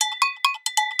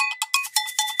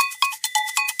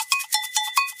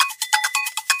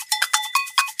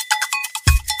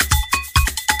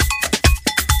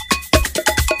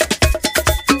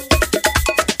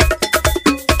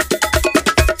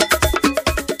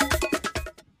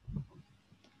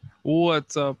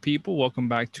What's up, people? Welcome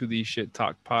back to the Shit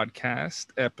Talk Podcast,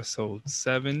 episode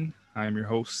 7. I am your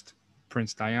host,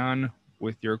 Prince Diane,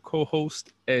 with your co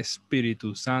host,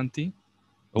 Espiritu Santi.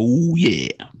 Oh yeah,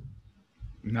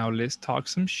 Now let's talk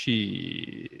some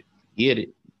shit. get it.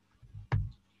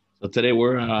 So today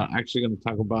we're actually going to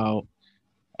talk about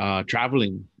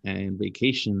traveling and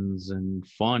vacations and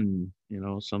fun.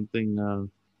 Something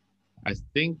I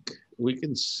think we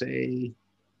can say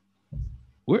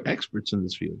we're experts in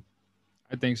this field.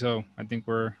 I think so. I think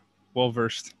we're well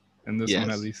versed in this one, at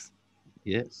Yes, least.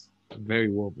 yes, very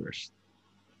well versed.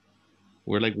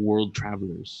 We're like world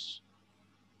travelers.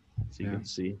 As you Yeah. can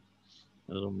see,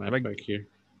 a little We're map like, back here.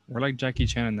 we're like Jackie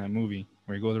Chan in that movie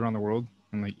where he goes around the world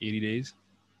in like 80 days.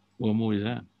 What movie is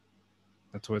that?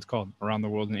 That's what it's called, Around the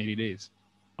World in 80 Days.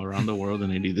 Around the World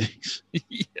in 80 Days.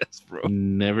 Yes, bro.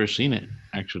 Never seen it,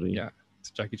 actually. Yeah, it's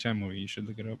a Jackie Chan movie. You should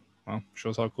look it up. Well,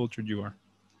 shows how cultured you are.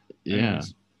 Yeah.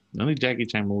 Anyways, The only Jackie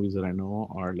Chan movies that I know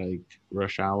are like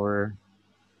Rush Hour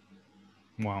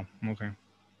wow. Okay.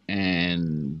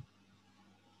 and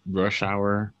Rush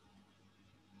Hour.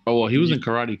 Oh, well, he was in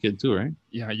Karate Kid too, right?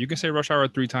 Yeah, you can say Rush Hour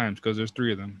 3 times because there's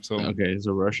 3 of them. So Okay,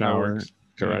 so Rush that Hour, works.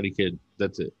 Karate Kid.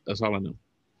 That's it. That's all I know.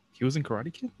 He was in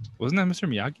Karate Kid? Wasn't that Mr.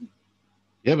 Miyagi?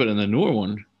 Yeah, but in the newer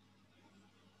one,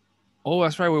 Oh,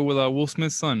 that's right. With Will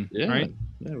Smith's son, yeah, right?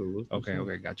 yeah.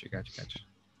 Okay. Gotcha.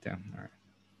 Damn. All right.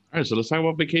 All right, so let's talk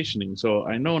about vacationing. So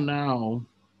I know now,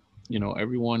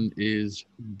 everyone is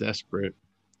desperate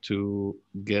to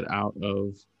get out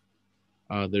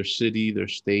of their city, their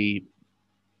state,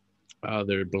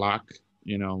 their block,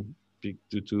 due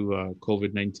to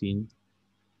COVID-19.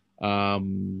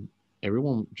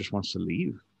 Everyone just wants to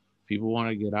leave. People want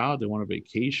to get out. They want a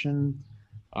vacation.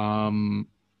 Um,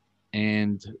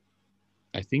 and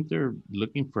I think they're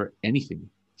looking for anything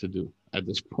to do at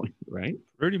this point, right?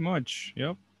 Pretty much.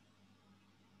 Yep.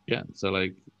 Yeah. So,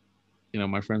 like,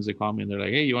 my friends, they call me and they're like,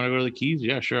 hey, you want to go to the Keys?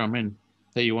 Yeah, sure, I'm in.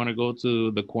 Hey, you want to go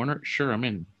to the corner? Sure, I'm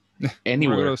in. Want to go to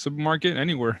Anywhere, the supermarket?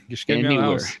 Anywhere. Just get me out of the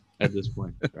anywhere house. at this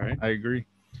point, right? I agree.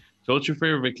 So, what's your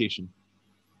favorite vacation?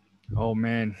 Oh,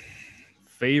 man.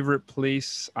 Favorite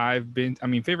place I've been. I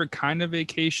mean, favorite kind of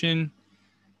vacation.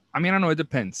 I mean, I don't know. It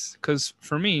depends. Because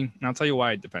for me, and I'll tell you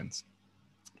why it depends.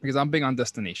 Because I'm big on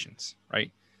destinations,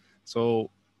 right? So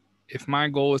if my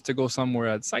goal is to go somewhere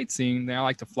at sightseeing, then I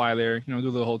like to fly there, do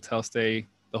the hotel stay,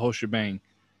 the whole shebang.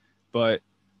 But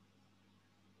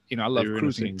I That love you're gonna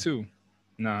cruising sing. too.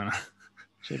 No, no.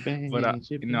 But Shebang, I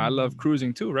love shebang.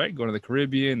 cruising too, right? Going to the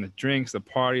Caribbean, the drinks, the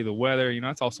party, the weather.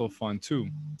 It's also fun too.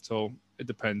 So it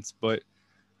depends. But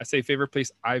I say favorite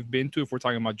place I've been to, if we're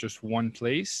talking about just one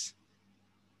place,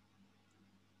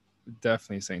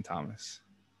 definitely St. Thomas.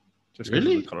 Just because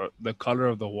of Really? the color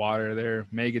of the water there.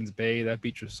 Megan's Bay, that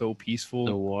beach was so The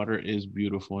peaceful. water is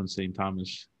beautiful in St.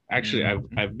 Thomas. Actually, I've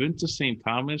Mhm. I've been to St.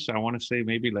 Thomas. I want to say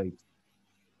maybe like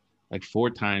 4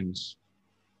 times.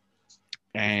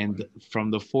 And from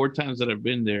the 4 times that I've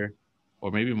been there,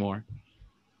 or maybe more,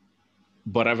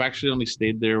 but I've actually only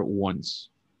stayed there once.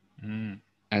 Mm,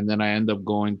 And then I end up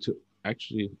going to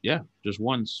actually, yeah, just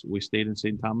once. We stayed in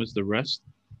St. Thomas. The rest,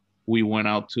 we went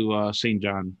out to St.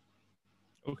 John.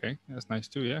 okay, that's nice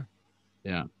too. Yeah.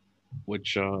 Yeah,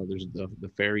 which there's the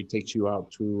ferry takes you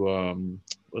out to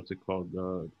what's it called?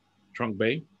 Trunk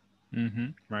Bay.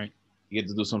 Right. You get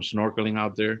to do some snorkeling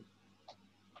out there.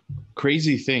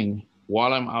 Crazy thing,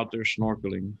 while I'm out there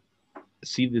snorkeling,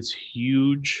 see this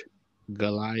huge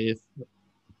Goliath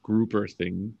grouper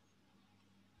thing.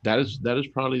 That is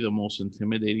probably the most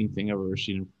intimidating thing I've ever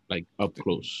seen, like up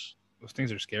close. Those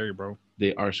things are scary, bro.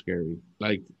 They are scary.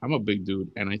 Like, I'm a big dude,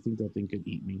 and I think that thing could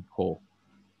eat me whole.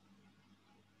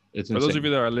 It's For those of insane. you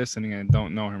that are listening and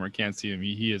don't know him or can't see him,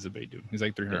 he is a big dude. He's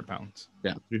like Yeah, 300 pounds.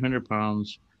 yeah, 300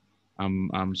 pounds. I'm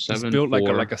He's seven built like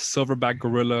a four. silverback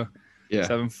gorilla, Yeah,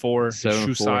 7'4". His seven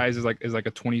shoe four. size is like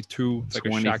a 22. It's like a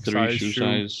Shaq 23 size shoe shoe.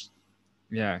 size.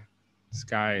 Yeah, this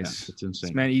guy Yeah, is. it's insane.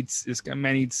 This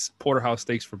man eats porterhouse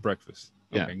steaks for breakfast.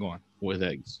 Yeah, Okay, go on. with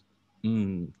eggs.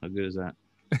 How good is that?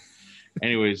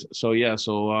 Anyways, so yeah,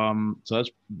 so that's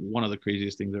one of the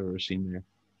craziest things I've ever seen there.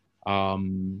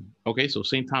 Okay, so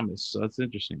St. Thomas, so that's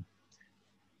interesting.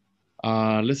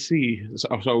 Let's see. So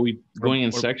are we What, going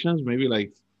in what, sections? Maybe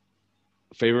like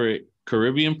favorite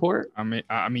Caribbean port? I mean,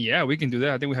 yeah, we can do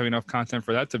that. I think we have enough content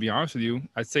for that. To be honest with you,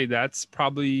 I'd say that's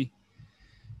probably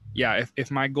yeah.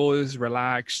 If my goal is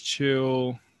relax,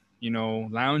 chill,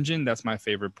 lounging, that's my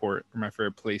favorite port or my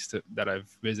favorite place that I've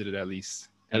visited at least.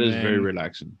 That And is very then,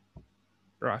 relaxing.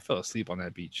 bro, I fell asleep on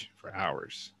that beach for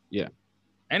hours, Yeah.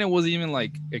 and it wasn't even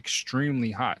like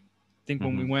extremely hot. I think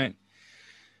when we Hmm. went,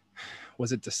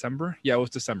 was it December? Yeah, it was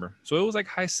December. So it was like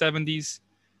high 70s.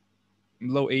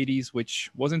 low 80s, which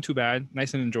wasn't too bad,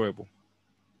 nice and enjoyable.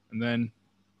 And then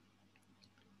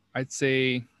I'd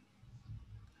say,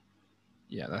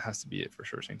 yeah, that has to be it for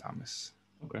sure, St. Thomas.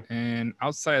 Okay. And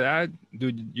outside of that,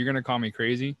 dude, you're gonna call me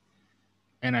crazy,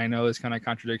 and I know this kind of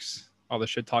contradicts all the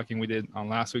shit talking we did on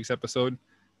last week's episode,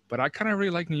 but I kind of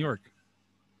really like New York.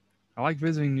 I like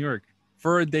visiting New York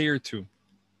for a day or two.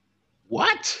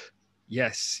 What?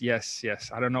 Yes.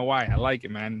 I don't know why. I like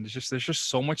it, man. There's just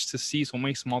so much to see, so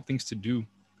many small things to do.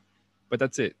 But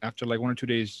that's it. After like 1 or 2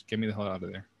 days, get me the hell out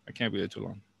of there. I can't be there too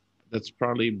long. That's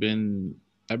probably been.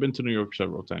 I've been to New York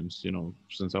several times.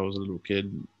 Since I was a little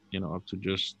kid. Up to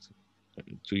just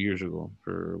 2 years ago.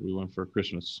 We went for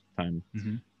Christmas time.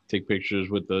 Mm-hmm. Take pictures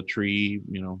with the tree.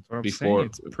 Before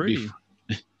it's pretty.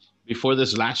 Before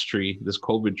this last tree, this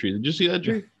COVID tree. Did you see that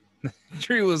tree? The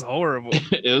tree was horrible.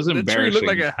 It was The embarrassing. tree looked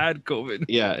like it had COVID.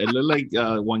 Yeah, it looked like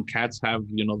when cats have,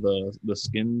 the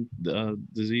skin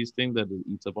disease thing that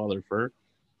eats up all their fur.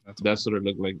 That's what it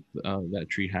looked like that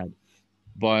tree had.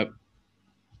 But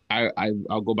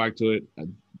I'll go back to it.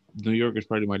 New York is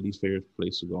probably my least favorite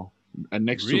place to go.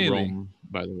 Next to Rome,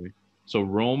 by the way. So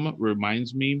Rome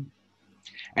reminds me,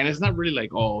 and it's not really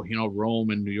like, Rome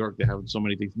and New York, they have so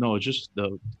many things. No, it's just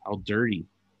how dirty.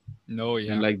 No,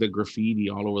 yeah. And like the graffiti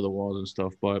all over the walls and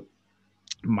stuff. But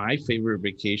my favorite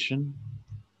vacation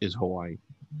is Hawaii.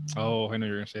 Oh, I know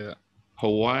you're gonna say that.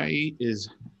 Hawaii is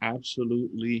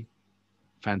absolutely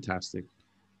fantastic.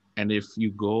 And if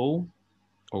you go,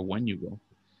 or when you go,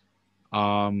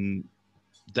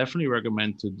 definitely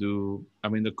recommend to do. I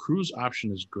mean, the cruise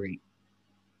option is great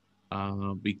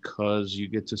because you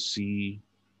get to see,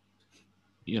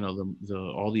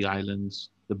 the all the islands,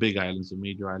 the big islands, the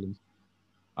major islands.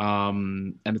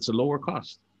 And it's a lower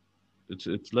cost.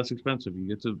 It's less expensive. You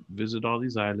get to visit all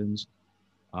these islands.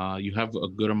 You have a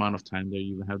good amount of time there.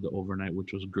 You even have the overnight,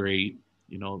 which was great.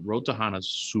 Road to Hana is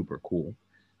super cool.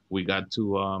 We got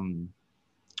to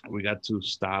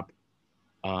stop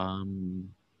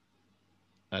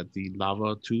at the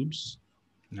lava tubes.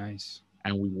 Nice.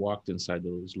 And we walked inside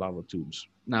those lava tubes.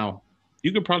 Now,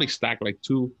 you could probably stack like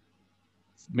 2,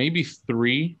 maybe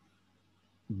 3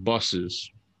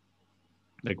 buses,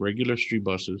 like regular street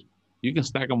buses. You can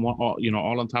stack them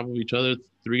all on top of each other,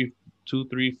 2,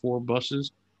 3, 4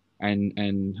 buses,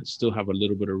 and still have a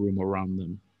little bit of room around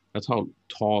them. That's how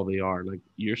tall they are. Like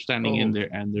you're standing in there,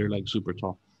 and they're like super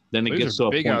tall. Then it gets to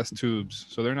a big point. ass tubes,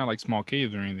 so they're not like small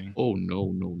caves or anything. Oh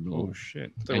no! Oh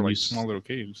shit! They're like small little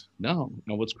caves. No.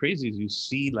 What's crazy is you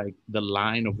see like the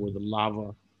line of where the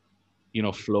lava,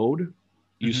 flowed.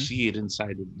 You see it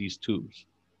inside of these tubes.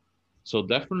 So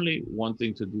definitely one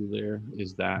thing to do there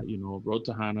is that, Road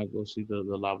to Hana, go see the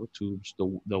lava tubes.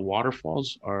 The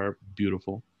waterfalls are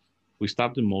beautiful. We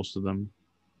stopped in most of them.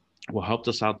 What helped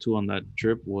us out too on that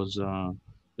trip was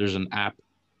there's an app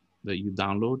that you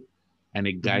download, and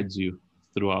it guides you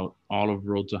throughout all of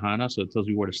Road to Hana. So it tells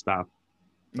you where to stop.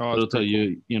 Oh, it'll tell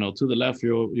you, to the left,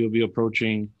 you'll be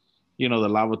approaching, the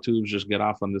lava tubes, just get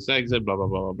off on this exit, blah, blah,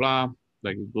 blah, blah, blah.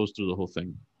 Like it goes through the whole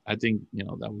thing. I think,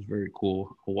 that was very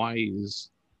cool. Hawaii is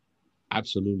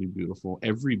absolutely beautiful.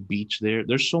 Every beach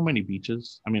there's so many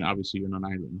beaches. I mean, obviously you're on an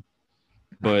island,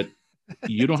 but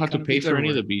you don't have to pay for any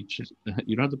of the beaches.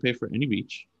 You don't have to pay for any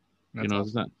beach. That's awesome.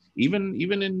 It's not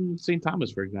even in St.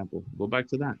 Thomas, for example. Go back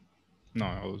to that. No,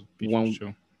 it was beach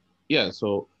show. Yeah,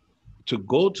 so to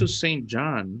go to St.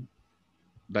 John,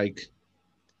 like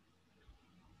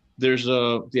to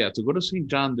go to St.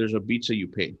 John, there's a beach that you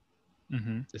pay.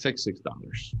 Mm-hmm. It's like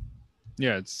 $6.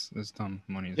 Yeah, it's ton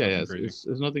money. It's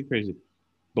nothing crazy.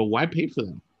 But why pay for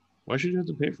them? Why should you have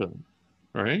to pay for them?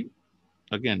 All right.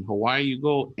 Again, Hawaii, you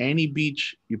go any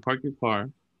beach, you park your car,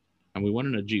 and we went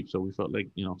in a Jeep, so we felt like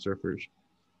surfers.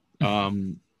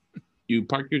 You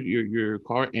park your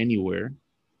car anywhere,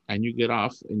 and you get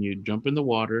off and you jump in the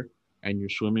water, and you're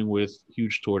swimming with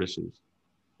huge tortoises,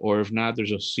 or if not,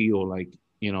 there's a seal like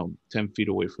 10 feet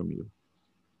away from you.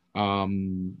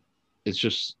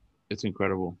 It's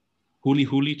incredible. Huli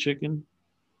huli chicken.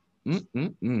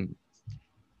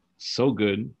 So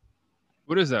good.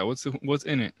 What is that? What's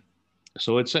in it?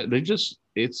 So it's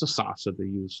a sauce that they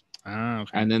use. Ah,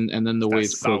 okay. And then the way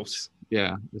it's cooked. Sauce.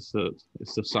 Yeah, it's the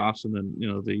sauce, and then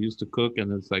they use to cook,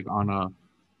 and it's like on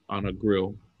a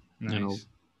grill. Nice.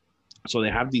 So they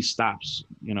have these stops,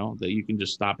 that you can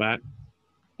just stop at,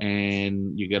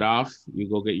 and you get off, you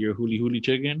go get your huli huli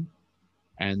chicken,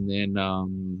 and then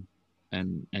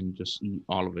and just eat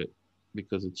all of it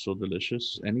because it's so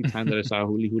delicious. Anytime that I saw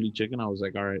huli huli chicken, I was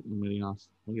like, all right, I'm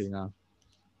getting off.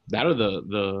 That or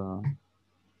the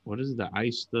what is it? The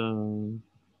ice, the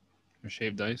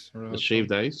shaved ice. The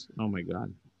shaved ice. Oh my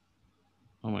god.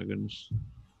 Oh my goodness.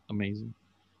 amazing.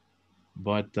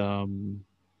 But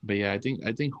yeah, I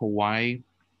think Hawaii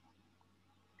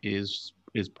is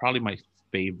probably my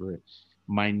favorite.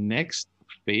 My next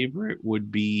favorite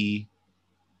would be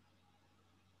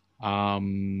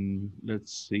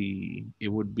let's see, it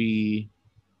would be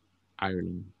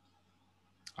Ireland.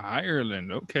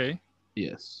 Ireland. Okay.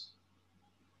 Yes,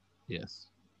 yes.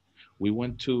 We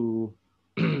went to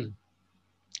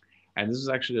and this is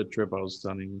actually a trip I was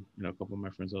telling, a couple of my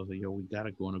friends. I was like, yo, we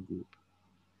gotta go in a group.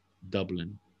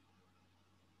 Dublin.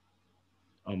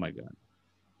 Oh my God.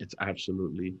 It's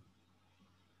absolutely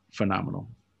phenomenal.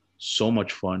 So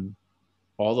much fun.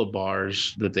 All the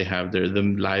bars that they have there, the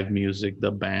live music,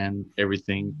 the band,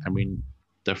 everything. I mean,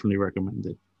 definitely recommend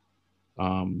it.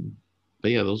 Um,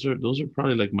 but yeah, those are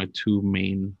probably like my two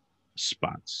main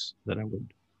spots that I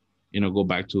would, go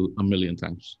back to a million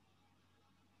times.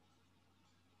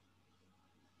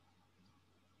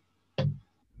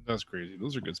 That's crazy.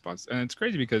 Those are good spots. And it's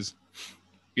crazy because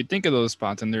you think of those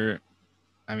spots and they're,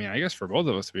 I mean, I guess for both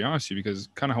of us, to be honest with you, because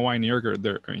kind of Hawaii, New York, or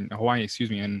they're, I mean, Hawaii, excuse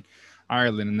me, and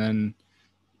Ireland, and then,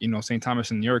 St.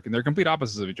 Thomas and New York, and they're complete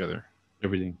opposites of each other.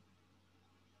 Everything.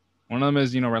 One of them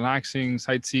is, relaxing,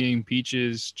 sightseeing,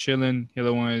 beaches, chilling. The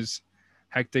other one is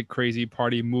hectic, crazy,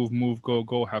 party, move, move, go,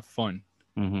 go, have fun.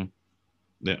 Mm-hmm.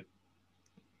 Yeah,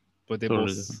 But they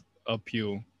totally different. both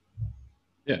appeal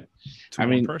Yeah, to I one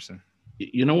mean, person.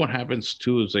 you know what happens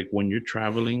too is like when you're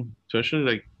traveling, especially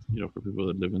like for people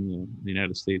that live in the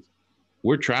United States,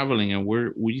 we're traveling and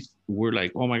we're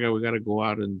like, oh my God, we got to go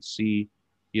out and see,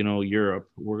 Europe.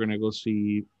 We're gonna go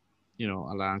see,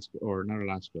 Alaska, or not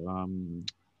Alaska,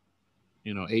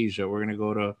 Asia. We're gonna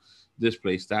go to this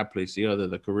place, that place, the other,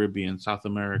 the Caribbean, South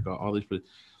America, all these places.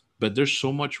 But there's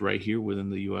so much right here within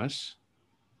the U.S.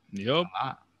 Yup. A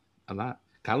lot, a lot.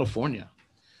 California,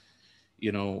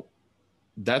 you know,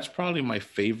 that's probably my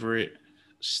favorite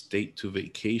state to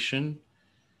vacation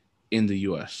in the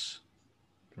US.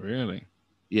 Really?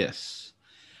 Yes.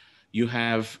 You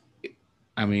have,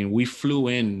 I mean, we flew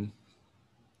in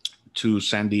to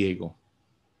San Diego.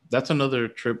 That's another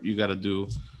trip you got to do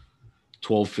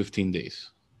 12, 15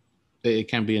 days. It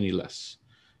can't be any less.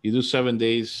 You do 7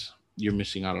 days, you're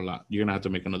missing out a lot. You're going to have to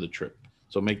make another trip.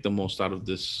 So make the most out of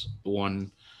this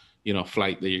one,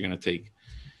 flight that you're going to take.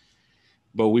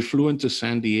 But we flew into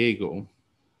San Diego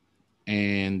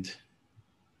and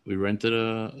we rented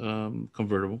a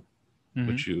convertible, Mm-hmm.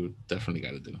 which you definitely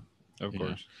got to do. Of Yeah,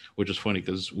 course. which is funny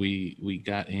because we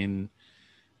got in,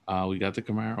 we got the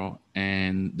Camaro,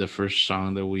 and the first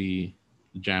song that we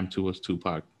jammed to was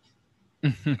Tupac,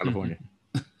 California.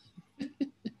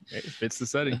 It fits the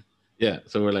setting. Yeah,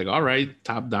 so we're like, all right,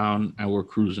 top down, and we're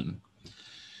cruising.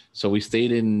 So we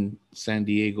stayed in San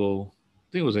Diego.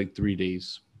 I think it was like 3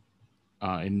 days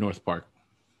in North Park.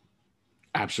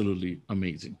 Absolutely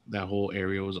amazing. That whole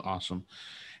area was awesome,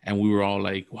 and we were all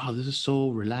like, wow, this is so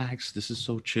relaxed, this is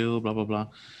so chill, blah blah blah.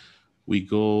 We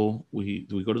go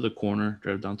to the corner,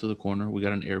 drive down to the corner. We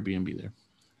got an Airbnb there,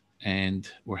 and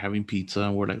we're having pizza.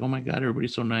 And we're like, oh my God,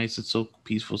 everybody's so nice. It's so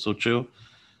peaceful, so chill.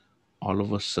 All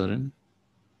of a sudden,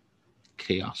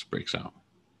 chaos breaks out.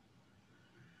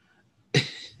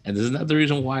 And this is not the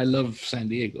reason why I love San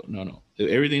Diego. No, no.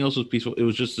 Everything else was peaceful. It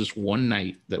was just this one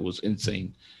night that was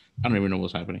insane. I don't even know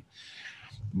what's happening.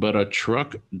 But a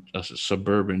truck, a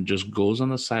suburban, just goes on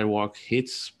the sidewalk,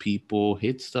 hits people,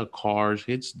 hits the cars,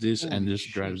 hits this, and Holy just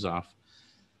shit. drives off.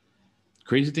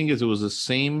 Crazy thing is, it was the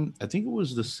same. I think it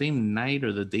was the same night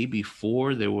or the day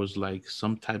before. There was like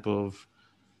some type of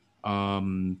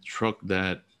truck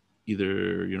that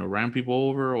either ran people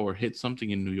over or hit something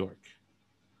in New York.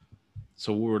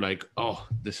 So we were like, oh,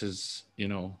 this is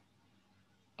an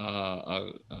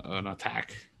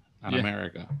attack on Yeah,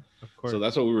 America. of So course.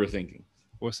 that's what we were thinking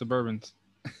With Suburbans.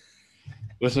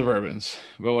 with Suburbans.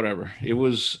 But whatever, it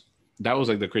was that was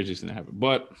like the craziest thing that happened.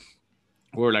 But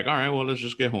we were like, all right, well, let's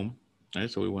just get home. All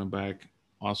right, so we went back.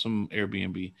 Awesome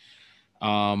Airbnb.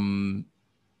 Um,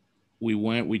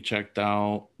 we checked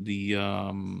out the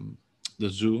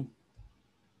zoo.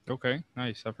 Okay,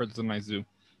 nice. I've heard it's a nice zoo.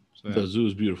 So yeah. The zoo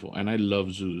is beautiful, and I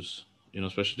love zoos.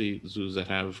 Especially zoos that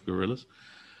have gorillas.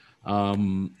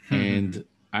 And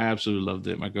I absolutely loved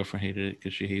it. My girlfriend hated it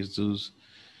because she hates zoos.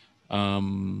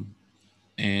 Um,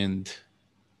 and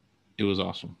it was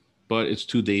awesome. But it's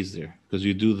 2 days there because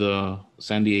you do the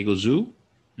San Diego Zoo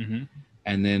Mm-hmm.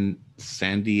 and then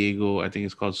San Diego, I think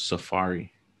it's called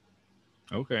Safari.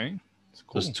 Okay, it's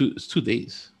So it's cool. two it's 2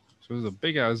 days. So it's a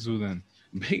big ass zoo then.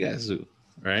 Big ass zoo,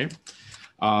 right?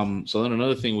 So then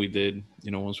another thing we did,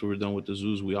 once we were done with the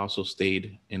zoos, we also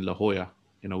stayed in La Jolla.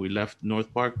 We left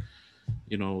North Park.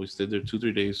 We stayed there 2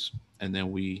 3 days, and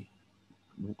then we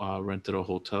rented a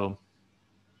hotel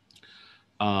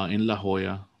in La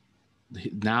Jolla.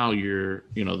 Now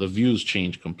the views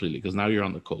change completely because now you're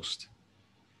on the coast.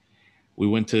 We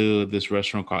went to this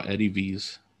restaurant called Eddie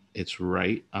V's. It's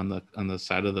right on the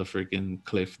side of the freaking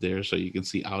cliff there, so you can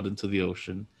see out into the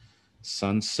ocean.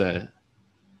 Sunset,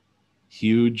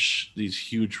 these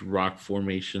huge rock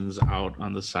formations out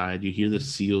on the side. You hear the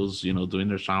seals, doing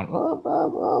their sound.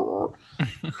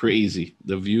 Crazy.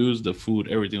 The views, the food,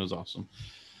 everything was awesome.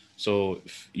 So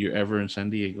if you're ever in San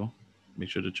Diego, make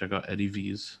sure to check out Eddie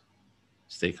V's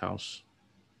Steakhouse.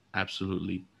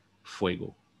 Absolutely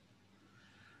fuego.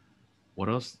 What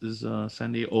else is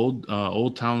San Diego?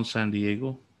 Old Town San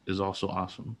Diego is also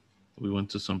awesome. We went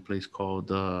to some place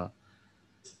called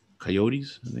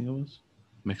Coyotes, I think it was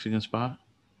Mexican spot.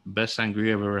 Best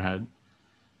sangria I've ever had,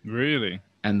 Really?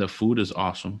 and the food is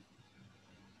awesome,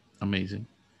 amazing.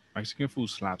 Mexican food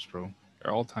slaps, bro.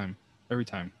 All time, every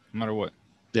time, no matter what.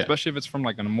 Yeah, Especially if it's from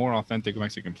like a more authentic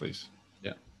Mexican place.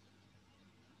 yeah.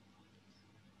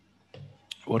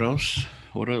 What else?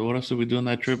 What else did we do on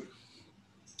that trip?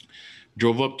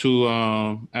 Drove up to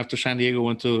after San Diego,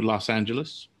 went to Los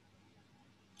Angeles.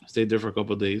 Stayed there for a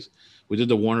couple of days. We did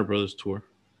the Warner Brothers tour.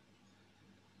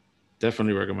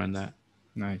 Definitely recommend that.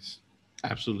 Nice.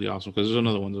 Absolutely awesome. Because there's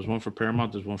another one. There's one for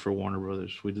Paramount. There's one for Warner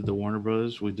Brothers. We did the Warner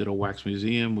Brothers. We did a wax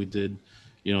museum. We did,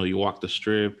 you walk the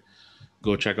strip,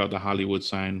 go check out the Hollywood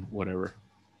sign, whatever.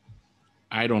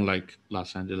 I don't like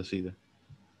Los Angeles either.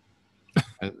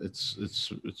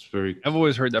 It's very. I've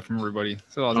always heard that from everybody.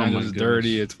 So Los Oh my Angeles is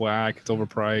dirty, goodness. it's whack, it's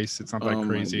overpriced, it's not that Oh my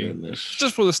crazy. goodness.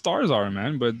 Just where the stars are,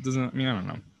 man. But it doesn't. I mean, I don't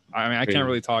know. I mean, I Crazy. can't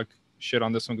really talk shit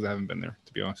on this one because I haven't been there,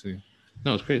 to be honest with you.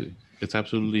 No, it's crazy. It's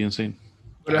absolutely insane.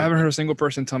 But I haven't heard a single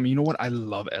person tell me, you know what? I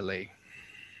love LA.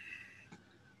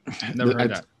 Never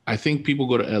heard that. I think people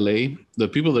go to LA. The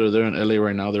people that are there in LA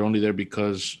right now, they're only there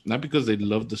because not because they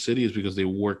love the city, it's because they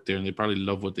work there and they probably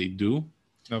love what they do.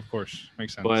 No, of course,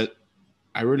 makes sense. But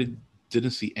I really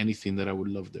didn't see anything that I would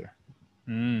love there.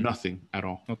 Mm, Nothing at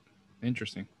all.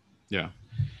 interesting. Yeah.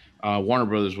 Warner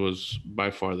Brothers was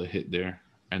by far the hit there.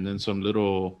 And then some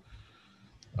little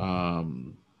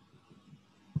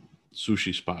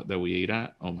sushi spot that we ate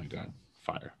at. Oh my God.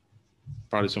 Fire.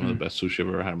 Probably some of the best sushi I've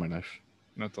ever had in my life.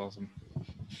 That's awesome.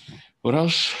 What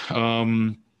else?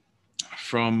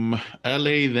 From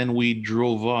LA, then we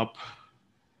drove up.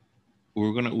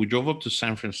 We drove up to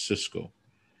San Francisco.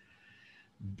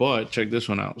 But check this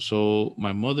one out. So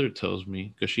my mother tells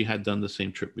me, because she had done the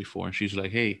same trip before, and she's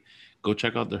like, hey, go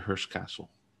check out the Hearst Castle.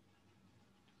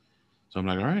 So I'm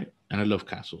like, all right. And I love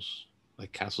castles.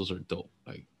 Like castles are dope.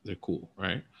 Like they're cool,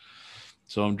 right?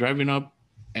 So I'm driving up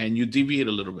and you deviate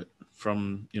a little bit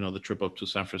from, the trip up to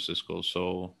San Francisco.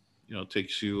 So, it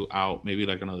takes you out maybe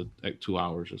like another 2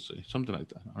 hours, let's say, something like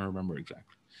that. I don't remember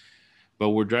exactly. But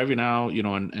we're driving out,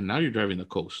 and now you're driving the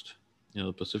coast,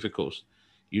 the Pacific coast.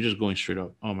 You're just going straight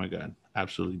up. Oh my God.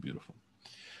 Absolutely beautiful.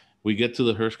 We get to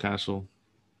the Hearst Castle.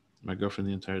 My girlfriend,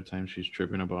 the entire time, she's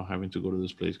tripping about having to go to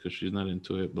this place because she's not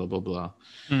into it, blah, blah, blah.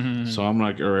 Mm-hmm. So I'm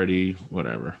like, already,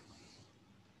 whatever.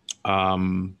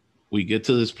 We get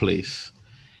to this place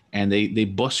and they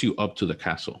bus you up to the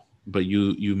castle, but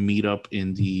you meet up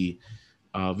in the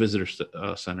visitor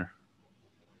center.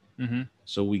 Mm-hmm.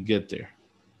 So we get there,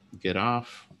 get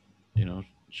off,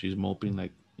 she's moping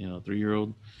like,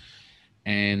 3-year-old.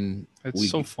 And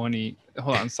It's so funny.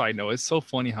 Hold on, side note. It's so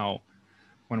funny how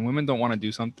when women don't want to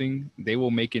do something, they will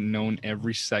make it known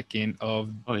every second of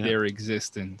their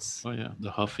existence. Oh, yeah. The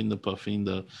huffing, the puffing,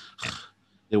 they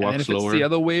and walk then if slower. it's the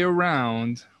other way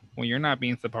around, well, you're not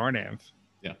being supportive.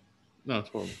 Yeah. No, it's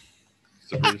horrible. It's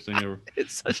the greatest thing ever.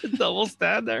 It's such a double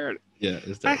standard. Yeah.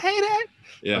 It's I hate it.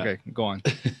 Yeah. Okay, go on.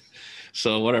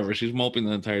 So whatever. She's moping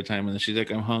the entire time. And then she's like,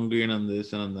 I'm hungry and I'm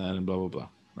this and I'm that and blah, blah, blah.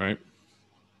 Right?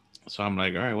 So I'm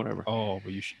like, all right, whatever. Oh,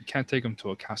 but you can't take them to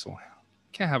a castle.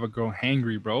 You can't have a girl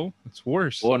hangry, bro. It's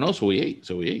worse. Well, no, so we ate.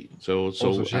 So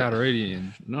she had already.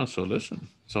 No, so listen.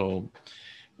 So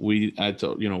I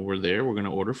told, we're there. We're going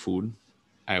to order food.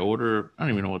 I don't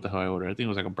even know what the hell I ordered. I think it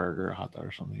was like a burger, a hot dog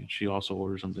or something. She also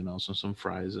ordered something else and some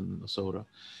fries and a soda.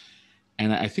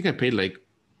 And I think I paid like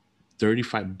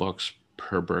 $35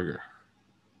 per burger.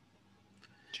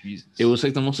 Jesus. It was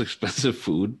like the most expensive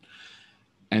food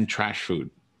and trash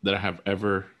food that I have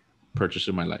ever purchased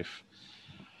in my life.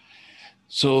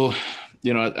 So,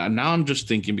 now I'm just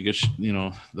thinking because,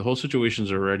 the whole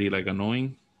situation's already like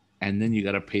annoying. And then you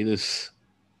got to pay this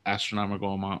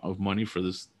astronomical amount of money for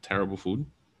this terrible food.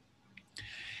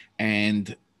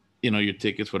 And, your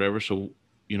tickets, whatever. So,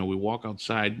 we walk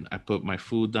outside. I put my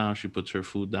food down. She puts her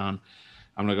food down.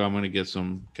 I'm like, I'm gonna get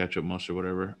some ketchup, mustard,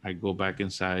 whatever. I go back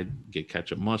inside, get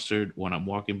ketchup, mustard. When I'm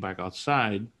walking back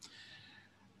outside,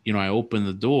 I open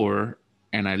the door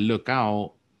and I look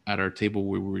out at our table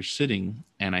where we were sitting,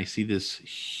 and I see this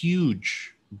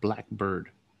huge black bird.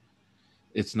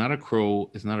 It's not a crow,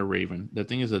 it's not a raven. That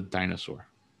thing is a dinosaur.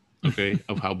 Okay,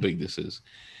 of how big this is,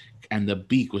 and the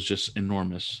beak was just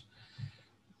enormous,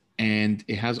 and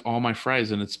it has all my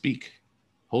fries in its beak,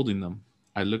 holding them.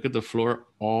 I look at the floor,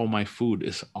 all my food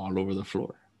is all over the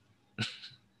floor.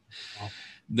 Wow.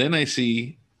 Then I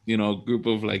see, a group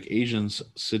of like Asians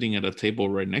sitting at a table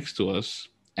right next to us,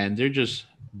 and they're just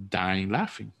dying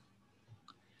laughing.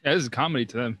 Yeah, this is comedy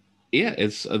to them. Yeah,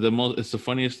 it's the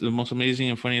funniest, the most amazing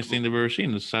and funniest thing they've ever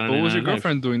seen. It's But Saturday what was your Night Live.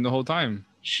 girlfriend doing the whole time?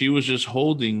 She was just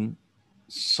holding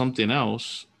something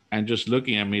else and just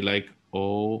looking at me like,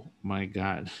 oh my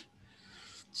God.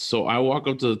 So I walk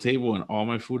up to the table and all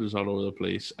my food is all over the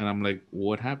place. And I'm like,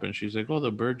 what happened? She's like, oh,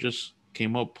 the bird just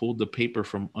came up, pulled the paper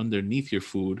from underneath your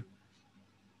food,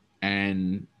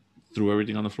 and threw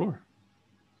everything on the floor.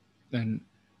 And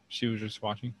she was just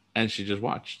watching. And she just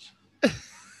watched.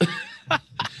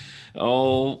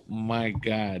 Oh my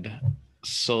God.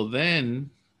 So then,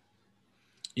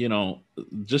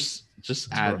 just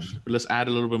add, rough. let's add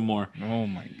a little bit more. Oh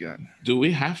my God. Do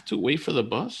we have to wait for the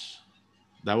bus?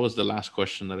 That was the last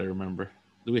question that I remember.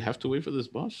 Do we have to wait for this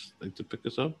bus like to pick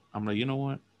us up? I'm like, you know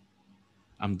what?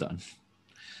 I'm done.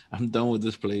 I'm done with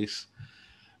this place.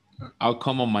 I'll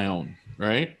come on my own,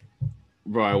 right?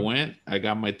 Bro, I went, I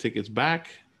got my tickets back,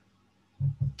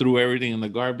 threw everything in the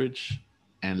garbage,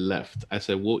 and left. I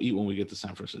said, we'll eat when we get to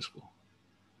San Francisco.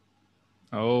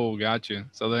 Oh, gotcha.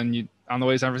 So then you, on the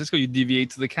way to San Francisco, you deviate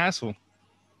to the castle.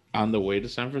 On the way to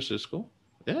San Francisco,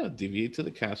 yeah, deviate to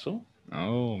the castle.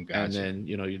 Oh, gotcha. And then,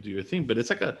 you do your thing. But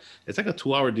it's like a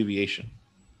 2-hour deviation.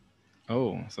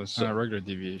 Oh, so it's not a regular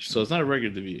deviation. So it's not a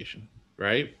regular deviation,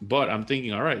 right? But I'm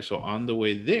thinking, all right, so on the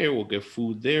way there, we'll get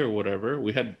food there or whatever.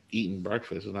 We had eaten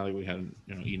breakfast. It's not like we hadn't,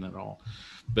 eaten at all.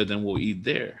 But then we'll eat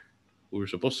there. We were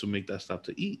supposed to make that stop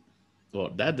to eat.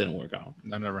 Well, that didn't work out.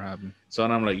 That never happened. So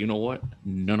I'm like, you know what?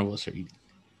 None of us are eating.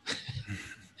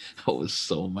 I was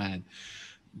so mad.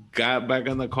 Got back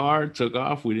in the car, took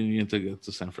off. We didn't even get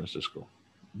to San Francisco.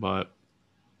 But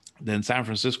then San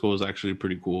Francisco was actually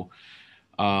pretty cool.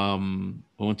 We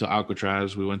went to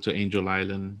Alcatraz. We went to Angel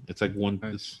Island. It's like one.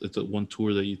 Nice. It's a one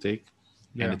tour that you take,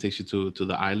 Yeah. and it takes you to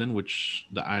the island, which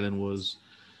the island was.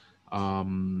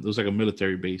 It was like a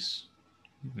military base.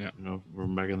 Yeah.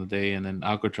 From back in the day. And then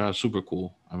Alcatraz, super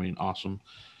cool. I mean, awesome.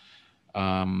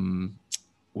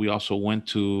 We also went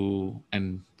to,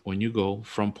 and when you go,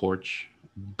 Front Porch,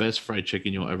 best fried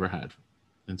chicken you'll ever had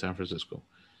in San Francisco.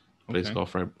 Place Okay.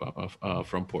 called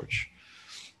Front Porch.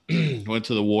 Went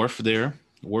to the wharf there.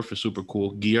 The wharf is super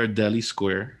cool. Ghirardelli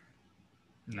Square.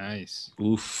 Nice.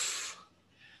 Oof.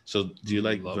 So do you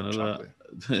like Love vanilla?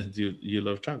 do you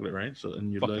love chocolate, right? So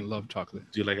and you Fucking love chocolate.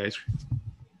 do you like ice cream?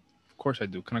 Of course I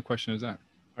do. What kind of question is that?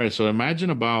 All right, so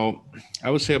imagine I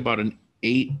would say about an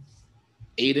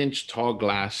 8-inch tall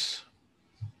glass,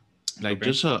 like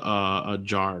Okay. just a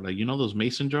jar, like those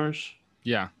mason jars.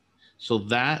 Yeah. So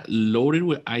that loaded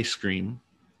with ice cream,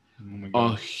 Oh my a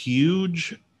God.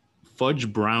 huge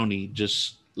fudge brownie,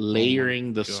 just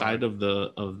layering the God. side of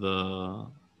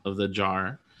the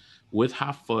jar with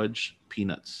half fudge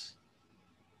peanuts.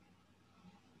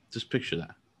 Just picture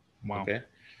that. Wow. Okay,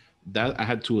 that I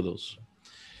had 2 of those.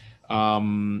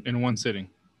 In one sitting.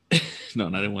 No,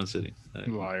 not in one sitting.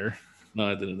 Liar.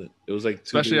 No, I didn't. It was like 2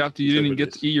 Especially days, after you didn't separate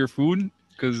get days. to eat your food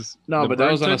because No, but that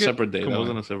was on a separate day. That was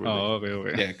on a separate day. Oh,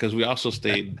 okay. Yeah, because we also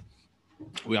stayed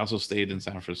in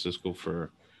San Francisco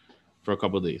for a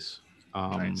couple of days.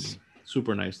 Nice.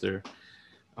 Super nice there.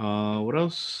 What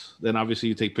else? Then obviously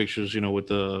you take pictures, with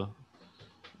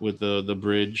the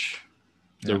bridge,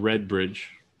 the Yeah. red bridge,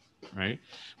 right?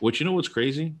 Which what's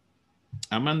crazy?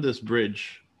 I'm on this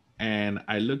bridge and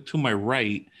I look to my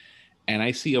right and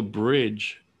I see a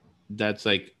bridge that's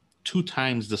like 2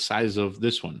 times the size of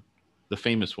this one, the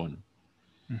famous one.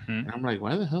 Mm-hmm. And I'm like,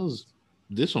 why the hell is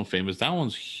this one famous? That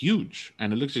one's huge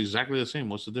and it looks exactly the same.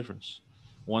 What's the difference?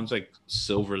 One's like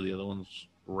silver, the other one's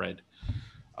red.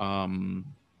 Well,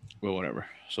 whatever.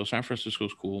 So San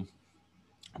Francisco's cool,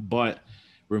 but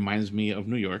reminds me of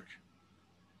New York.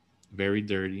 Very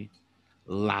dirty,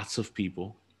 lots of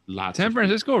people, San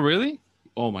Francisco, really?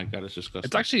 Oh my God, it's disgusting.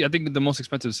 It's actually, I think, the most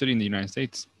expensive city in the United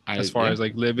States as far as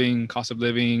like living, cost of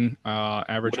living,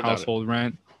 average Without household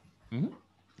rent. Mhm.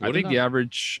 I think the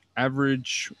average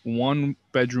 1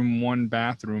 bedroom, 1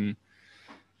 bathroom,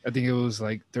 I think it was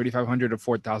like $3,500 to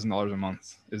 $4,000 a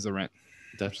month is the rent.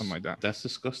 That's something like that. That's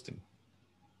disgusting.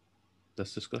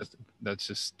 That's disgusting. That's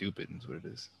just stupid. Is what it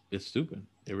is. It's stupid.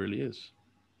 It really is.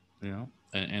 You know,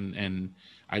 and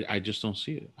I just don't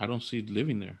see it. I don't see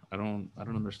living there. I don't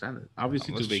understand it.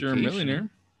 Obviously, to Unless you're a vacation, millionaire.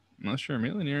 Unless you're a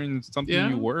millionaire and it's something you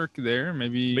yeah. work there,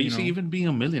 maybe But you see, even being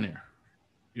a millionaire,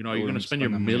 are I you going to wouldn't spend your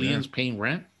spend that money there. millions paying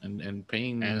rent and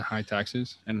paying And high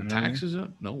taxes and and everything. taxes?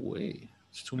 No way.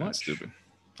 It's too That's much. stupid.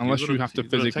 Unless you have to You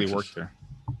go to physically work Texas. there.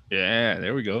 Yeah,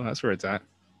 there we go. That's where it's at.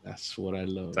 That's what I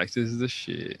love. Texas is the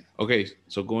shit. Okay,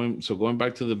 so going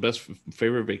back to the best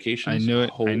favorite vacations. I knew it.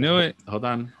 I knew it. Hold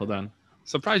on.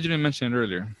 Surprised you didn't mention it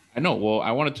earlier. I know. Well, I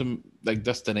wanted to like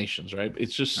destinations, right?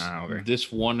 It's just Okay.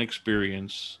 this one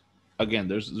experience. Again,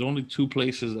 there's only two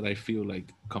places that I feel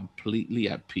like completely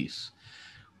at peace.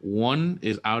 One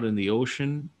is out in the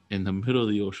ocean, in the middle of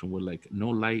the ocean, with like no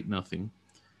light, nothing,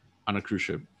 on a cruise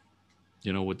ship.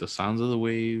 With the sounds of the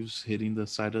waves hitting the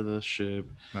side of the ship.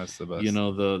 That's the best.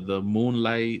 The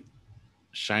moonlight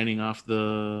shining off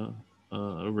the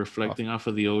reflecting off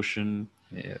of the ocean.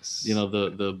 Yes.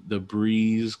 The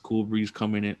breeze, cool breeze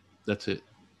coming in. That's it.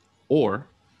 Or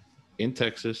in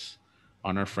Texas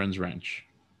on our friend's ranch.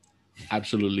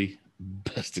 Absolutely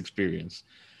best experience.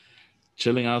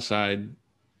 Chilling outside,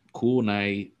 cool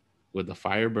night with the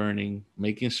fire burning,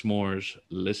 making s'mores,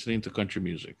 listening to country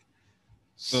music.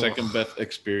 Second best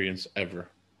experience ever.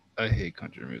 I hate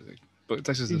country music, but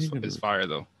Texas is fire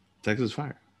though. Texas is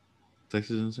fire.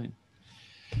 Texas is insane.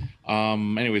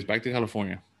 Anyways, back to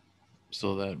California,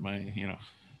 so that my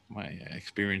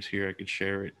experience here, I could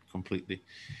share it completely.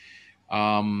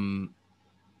 San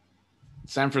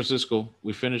Francisco,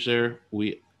 we finished there.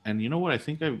 And you know what? I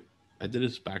think I did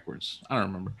this backwards. I don't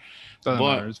remember. Doesn't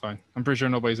matter. It's fine. I'm pretty sure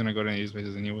nobody's gonna go to any of these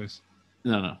places anyways.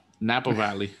 No. Napa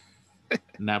Valley.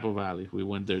 Napa Valley. We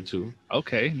went there too.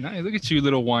 Okay, nice. Look at you,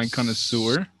 little wine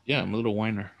connoisseur. Yeah, I'm a little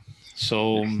whiner.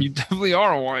 So you definitely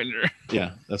are a whiner.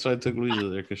 Yeah, that's why I took Louisa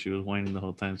there, because she was whining the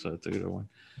whole time. So I took her to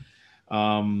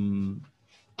wine.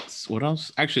 What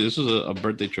else? Actually, this was a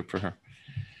birthday trip for her.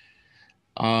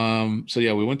 So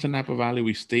yeah, we went to Napa Valley.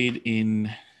 We stayed in,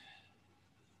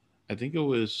 I think it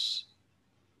was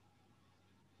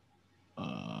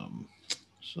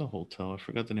it's a hotel. I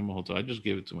forgot the name of the hotel. I just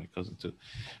gave it to my cousin too.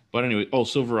 But anyway,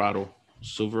 Silverado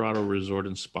Resort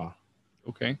and Spa.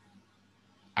 Okay.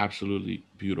 Absolutely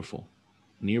beautiful.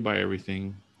 Nearby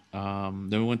everything. Then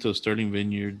we went to a Sterling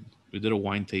Vineyard. We did a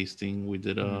wine tasting. We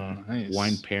did a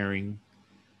wine pairing,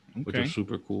 which was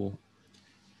super cool.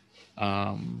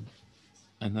 And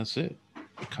that's it.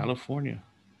 California.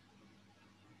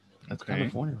 That's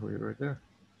California for you right there.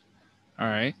 All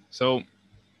right. So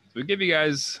we give you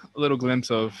guys a little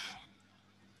glimpse of,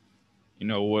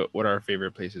 what our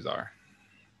favorite places are.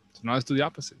 So now let's do the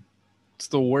opposite. What's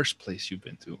the worst place you've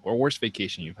been to, or worst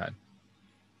vacation you've had?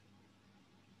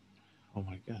 Oh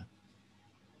my God.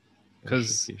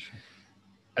 Because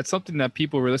that's something that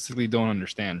people realistically don't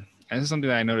understand. And this is something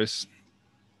that I noticed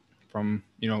from,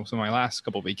 some of my last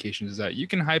couple of vacations, is that you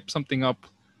can hype something up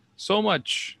so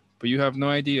much, but you have no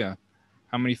idea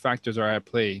how many factors are at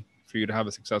play for you to have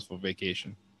a successful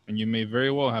vacation. And you may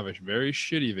very well have a very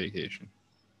shitty vacation.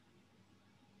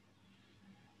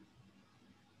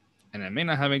 And it may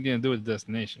not have anything to do with the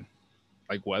destination.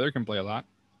 Like weather can play a lot.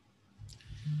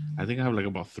 I think I have like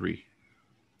about three.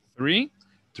 Three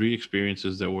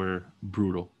experiences that were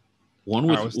brutal. One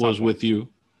was with you.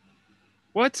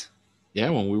 What? Yeah,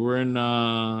 when we were in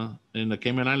the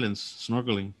Cayman Islands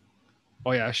snorkeling.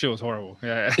 Oh yeah, that shit was horrible.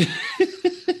 Yeah.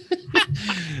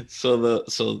 So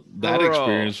that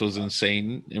experience was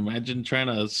insane. Imagine trying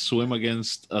to swim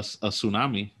against a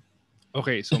tsunami.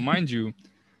 Okay, so mind you,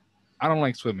 I don't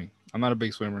like swimming. I'm not a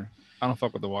big swimmer. I don't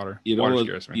fuck with the water. Water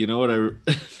scares me. You know what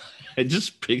I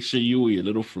just picture you with your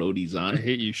little floaties on. I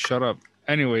hate you. Shut up.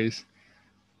 Anyways,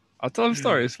 I'll tell the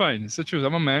story. It's fine. It's the truth.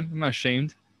 I'm a man. I'm not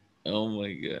ashamed. Oh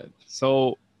my God.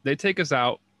 So they take us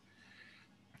out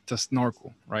to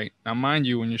snorkel, right? Now, mind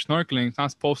you, when you're snorkeling, it's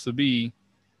not supposed to be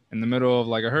in the middle of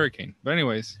like a hurricane. But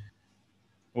anyways,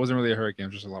 it wasn't really a hurricane. It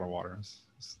was just a lot of water.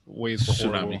 Waves were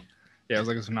horrible. Tsunami. Yeah, it was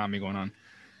like a tsunami going on.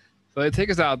 So they take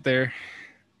us out there,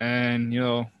 and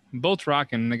boats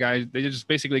rocking. The guys, they just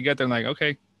basically get there and like,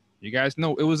 okay, you guys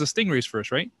know it was the stingrays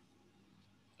first, right?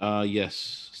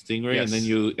 Yes, stingray, yes.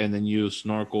 and then you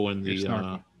snorkel in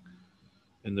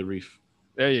the reef.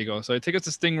 There you go. So they take us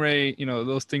to Stingray,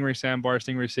 little Stingray sandbar,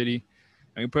 Stingray City,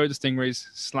 and we put the stingrays,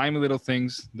 slimy little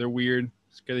things. They're weird,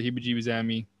 scare the heebie-jeebies at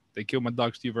me. They killed my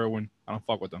dog Steve Irwin. I don't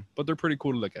fuck with them, but they're pretty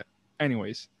cool to look at.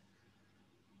 Anyways,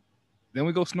 then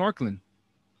we go snorkeling.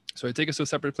 So they take us to a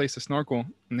separate place to snorkel,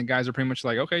 and the guys are pretty much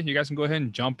like, okay, you guys can go ahead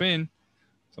and jump in.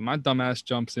 So my dumbass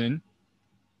jumps in,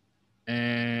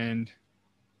 and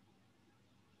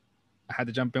I had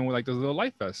to jump in with like this little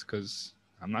life vest because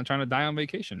I'm not trying to die on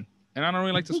vacation, and I don't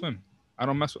really like to swim. I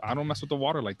don't mess with the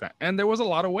water like that. And there was a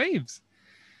lot of waves,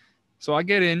 so I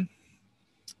get in,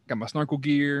 got my snorkel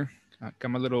gear, got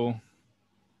my little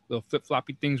flip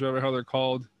floppy things, whatever the hell they're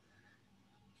called,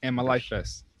 and my life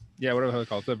vest. Yeah, whatever the hell they're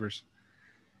called, flippers.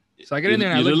 So I get in there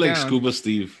and I look like down. Scuba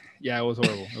Steve. Yeah, it was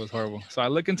horrible. It was horrible. So I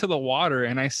look into the water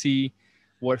and I see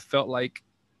what felt like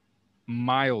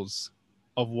miles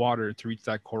of water to reach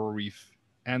that coral reef.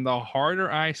 And the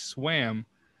harder I swam,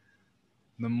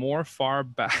 the more far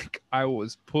back I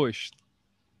was pushed.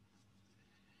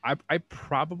 I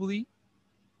probably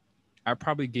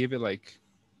gave it like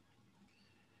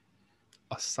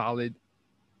a solid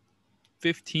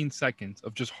 15 seconds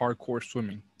of just hardcore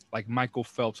swimming, like Michael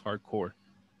Phelps hardcore.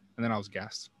 And then I was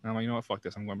gassed. And I'm like, you know what? Fuck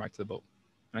this. I'm going back to the boat.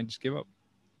 And I just gave up.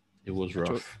 It was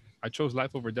rough. I chose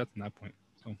life over death at that point.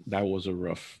 So that was a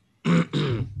rough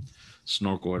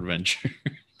snorkel adventure.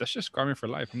 That's just scarred me for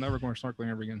life. I'm never going snorkeling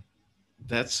ever again.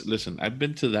 Listen, I've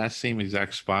been to that same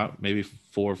exact spot maybe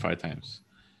 4 or 5 times.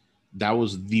 That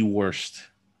was the worst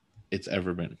it's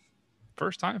ever been.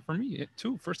 First time for me,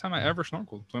 too. First time I ever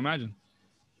snorkeled. So imagine.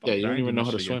 Yeah, you don't even know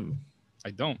how to swim. I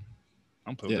don't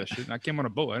play with that shit. I came on a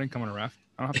boat. I didn't come on a raft.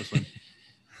 I don't have to swim.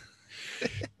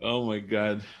 Oh my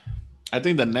God. I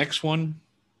think the next one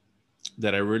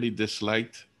that I really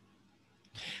disliked,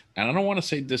 and I don't want to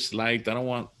say disliked, I don't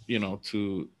want,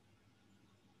 to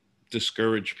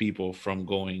discourage people from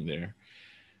going there,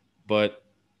 but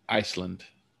Iceland.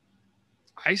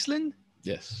 Iceland?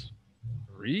 Yes.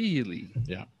 Really?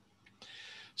 Yeah.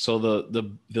 So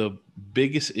the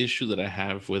biggest issue that I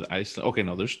have with Iceland, okay,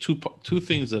 no, there's two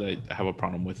things that I have a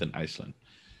problem with in Iceland.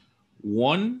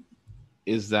 One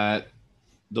is that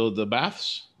the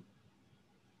baths,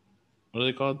 what are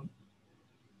they called?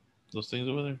 Those things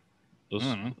over there? Those,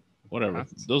 I don't know. whatever.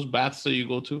 Baths? Those baths that you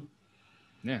go to?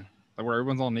 Yeah. Like where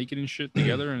everyone's all naked and shit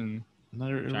together and not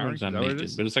everyone's not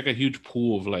naked, but it's like a huge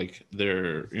pool of like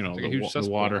their, like the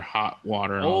water, hot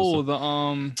water. And oh, the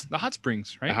hot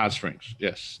springs, right? The hot springs,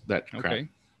 yes, that crap. Okay.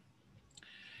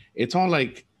 It's all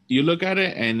like you look at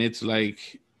it and it's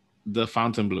like the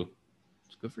Fontainebleau.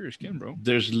 It's good for your skin, bro.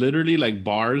 There's literally like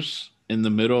bars in the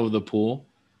middle of the pool.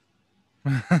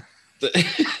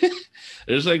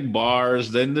 There's like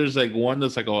bars. Then there's like one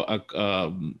that's like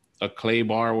a clay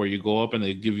bar where you go up and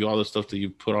they give you all the stuff that you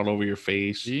put all over your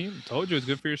face. See, told you it's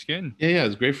good for your skin. Yeah,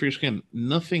 it's great for your skin.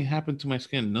 Nothing happened to my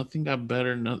skin. Nothing got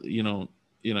better.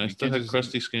 I still had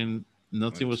crusty skin.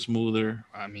 Nothing was smoother.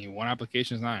 I mean, one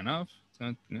application is not enough. So,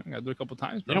 I gotta do it a couple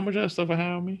times, bro. You know how much of that stuff I had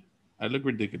on me? I look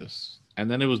ridiculous. And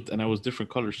then I was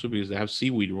different colors too because they have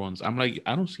seaweed ones. I'm like,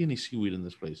 I don't see any seaweed in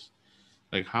this place.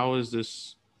 Like, how is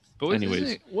this? But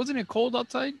wasn't it cold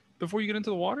outside before you get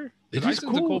into the water?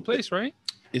 Iceland's a cold place, right?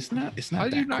 It's not. How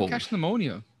did you not cold. catch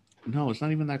pneumonia? No, it's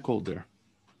not even that cold there.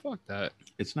 Fuck that.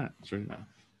 It's not. It's really not.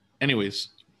 Anyways,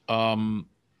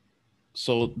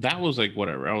 so that was like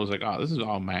whatever. I was like, oh, this is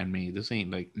all man-made. This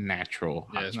ain't like natural.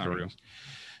 Yeah, it's not real.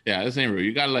 Yeah, this ain't real.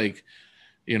 You got like,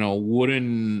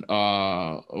 wooden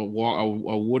a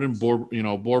wooden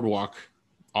boardwalk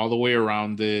all the way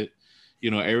around it.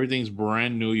 Everything's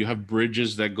brand new. You have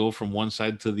bridges that go from one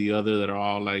side to the other that are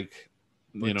all like,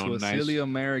 to a nice. silly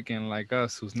American like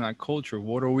us who's not cultured,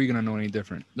 what are we gonna know any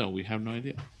different? No, we have no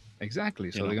idea.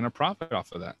 Exactly. So they're gonna profit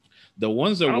off of that. The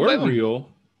ones that were real,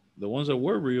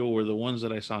 were the ones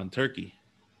that I saw in Turkey.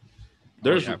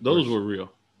 Those were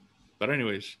real. But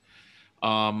anyways,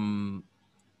 so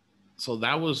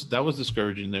that was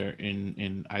discouraging there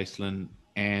in Iceland,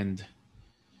 and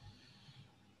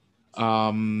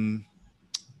the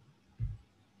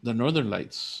Northern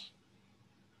Lights.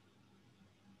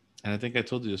 And I think I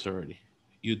told you this already.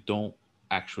 You don't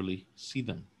actually see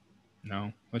them.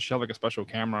 No, unless you have like a special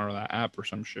camera or that app or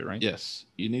some shit, right? Yes,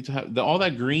 you need to have all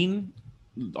that green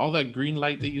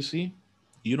light that you see.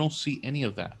 You don't see any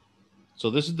of that.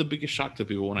 So this is the biggest shock to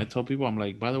people when I tell people, I'm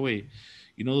like, by the way,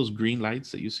 those green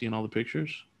lights that you see in all the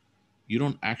pictures, you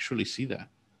don't actually see that.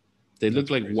 They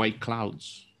look like white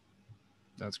clouds.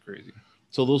 That's crazy.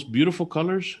 So those beautiful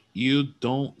colors, you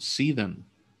don't see them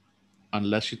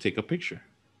unless you take a picture.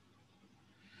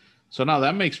 So now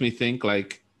that makes me think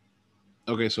like,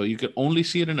 okay, so you could only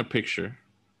see it in a picture,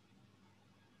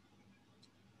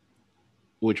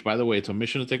 which, by the way, it's a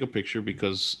mission to take a picture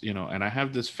because, and I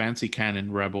have this fancy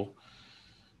Canon Rebel,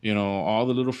 all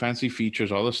the little fancy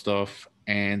features, all the stuff.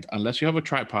 And unless you have a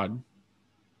tripod,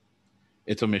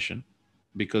 it's a mission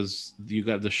because you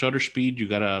got the shutter speed. You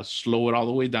got to slow it all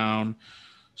the way down.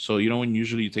 So, when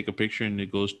usually you take a picture and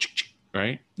it goes,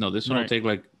 right? No, this one will take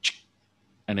like,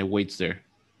 and it waits there.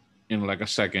 Like a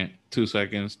second, 2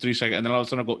 seconds, 3 seconds, and then all of a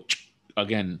sudden it'll go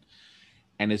again,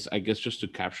 and it's I guess just to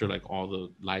capture like all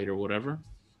the light or whatever.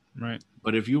 Right.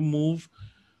 But if you move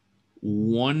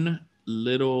one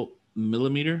little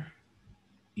millimeter,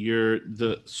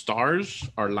 the stars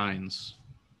are lines.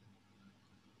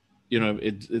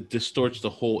 It distorts the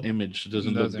whole image. It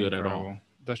doesn't That's look good at all. incredible.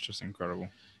 That's just incredible.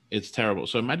 It's terrible.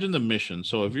 So imagine the mission.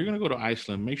 So if you're gonna go to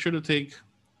Iceland, make sure to take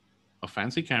a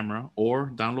fancy camera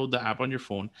or download the app on your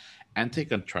phone and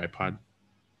take a tripod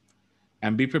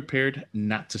and be prepared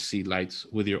not to see lights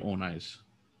with your own eyes.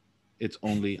 It's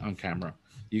only on camera.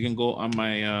 You can go on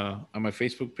my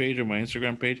Facebook page or my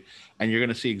Instagram page, and you're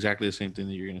gonna see exactly the same thing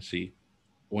that you're gonna see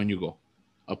when you go,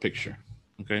 a picture.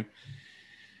 Okay,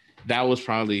 that was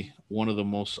probably one of the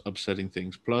most upsetting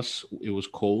things. Plus, it was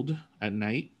cold at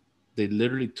night. They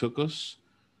literally took us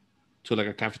to like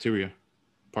a cafeteria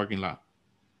parking lot.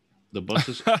 The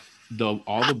buses,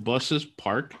 all the buses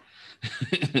park.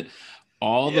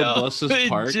 All the buses they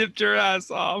parked. gypped your ass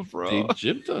off, bro. They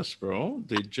gypped us, bro.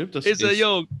 They gypped us. They said,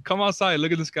 "Yo, come outside.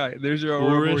 Look at the sky. There's your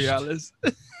Aurora Borealis."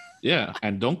 Yeah,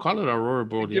 and don't call it Aurora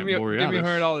Borealis. Give me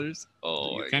 $100.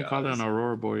 Oh, you can't call it an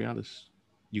Aurora Borealis.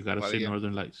 You gotta say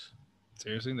Northern Lights.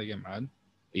 Seriously, they get mad?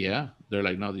 Yeah, they're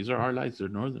like, no, these are our lights. They're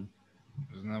northern.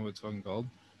 Isn't that what it's fucking called?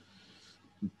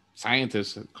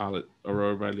 Scientists call it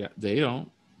Aurora Borealis. They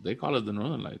don't. They call it the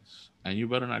Northern Lights, and you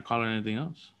better not call it anything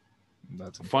else.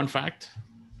 That's a fun fact.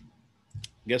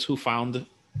 Guess who found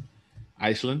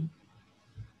Iceland?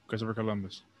 Christopher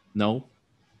Columbus. No.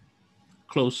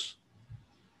 Close.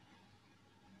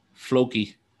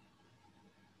 Floki.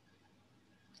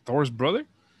 Thor's brother?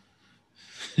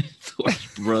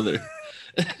 Thor's brother.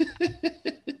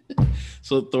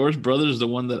 So Thor's brother is the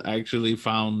one that actually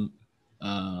found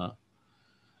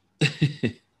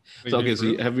So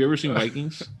have you ever seen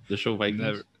Vikings? The show Vikings?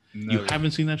 Never. You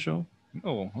haven't seen that show?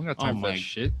 No, I don't got time for that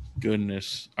shit.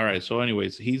 Goodness. All right. So,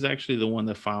 anyways, he's actually the one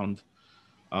that found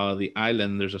the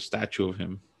island. There's a statue of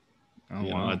him.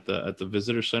 At the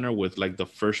visitor center with like the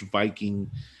first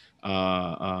Viking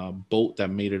boat that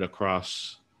made it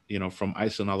across, from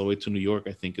Iceland all the way to New York,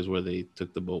 I think is where they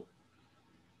took the boat.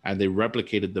 And they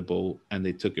replicated the boat and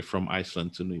they took it from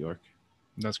Iceland to New York.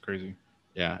 That's crazy.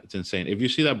 Yeah, it's insane. If you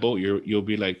see that boat, you'll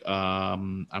be like,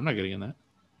 I'm not getting in that.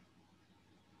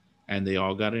 And they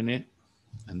all got in it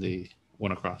and they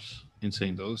went across.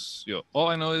 Insane. All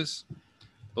I know is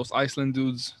those Iceland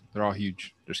dudes, they're all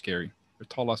huge. They're scary. They're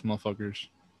tall ass motherfuckers.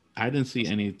 I didn't see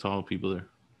any tall people there.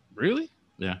 Really?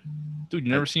 Yeah. Dude,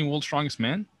 you never seen World's Strongest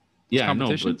Man? Yeah, I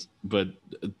know, but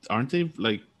aren't they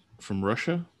like from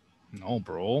Russia? No,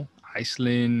 bro.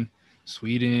 Iceland,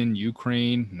 Sweden,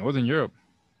 Ukraine, Northern Europe.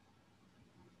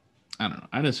 I don't know.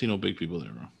 I didn't see no big people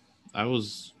there, bro.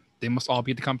 They must all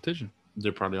be at the competition.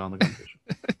 They're probably on the competition.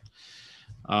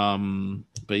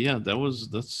 But yeah, that's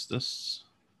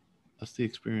the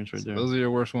experience right there. Those are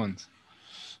your worst ones.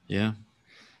 Yeah,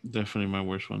 definitely my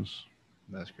worst ones.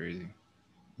 That's crazy.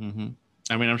 Mm-hmm.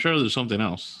 I mean, I'm sure there's something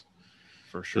else.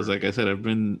 For sure. Because, like I said, I've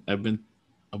been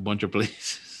a bunch of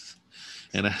places,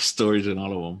 and I have stories in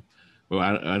all of them. But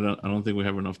I don't think we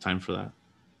have enough time for that.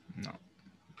 No.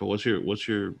 But what's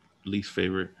your least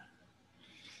favorite?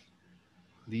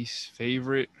 Least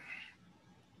favorite.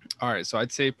 All right, so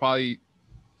I'd say probably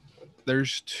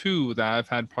there's two that I've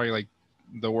had probably like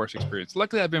the worst experience.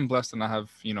 Luckily, I've been blessed and not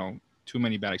have too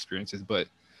many bad experiences. But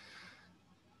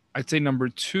I'd say number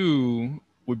two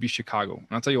would be Chicago, and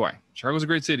I'll tell you why. Chicago's a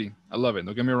great city. I love it.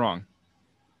 Don't get me wrong.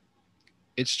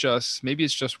 It's just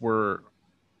where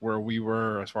we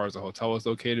were as far as the hotel was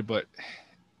located, but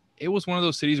it was one of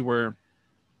those cities where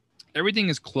everything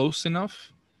is close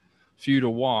enough for you to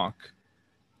walk,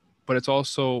 but it's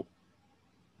also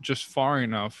just far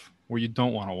enough where you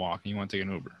don't want to walk and you want to take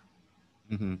an Uber.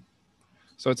 Mm-hmm.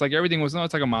 So it's like everything was, no,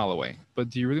 it's like a mile away, but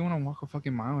do you really want to walk a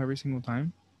fucking mile every single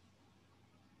time?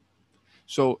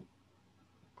 So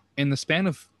in the span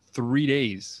of 3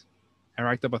 days, I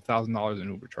racked up $1,000 in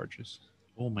Uber charges.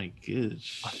 Oh my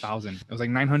gosh. 1,000. It was like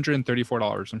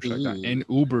 $934, some shit like that. In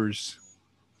Ubers.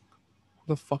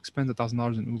 Who the fuck spends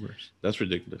 $1,000 in Ubers? That's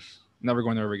ridiculous. Never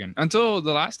going there ever again. Until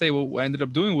the last day, what I ended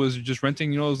up doing was just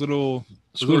renting, those little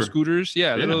scooters.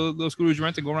 Yeah, little scooters you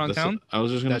rent to go around town. I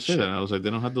was just gonna say that. I was like,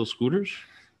 they don't have those scooters.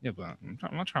 Yeah, but I'm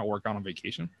not trying to work out on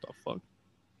vacation. What the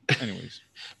fuck? Anyways.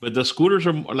 But the scooters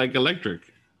are like electric.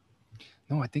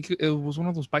 No, I think it was one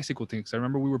of those bicycle things. I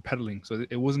remember we were pedaling, so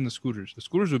it wasn't the scooters. The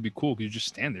scooters would be cool because you just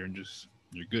stand there and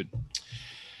you're good.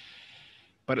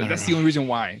 But that's the only reason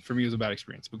why for me it was a bad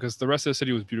experience, because the rest of the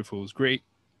city was beautiful. It was great.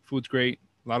 Food's great.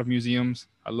 A lot of museums.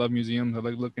 I love museums. I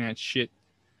like looking at shit.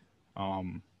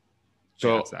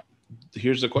 So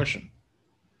here's the question: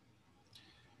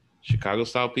 Chicago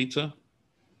style pizza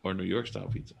or New York style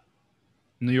pizza?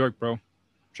 New York, bro.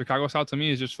 Chicago style to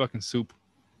me is just fucking soup.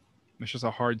 It's just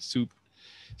a hard soup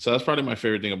So that's probably my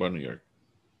favorite thing about New York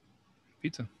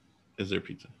pizza. is their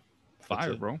pizza.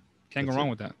 Fire, it. bro. Can't That's go wrong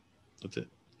it. with that. That's it.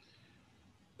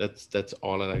 That's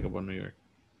all I like about New York.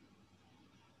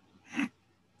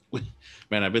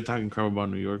 Man, I've been talking crap about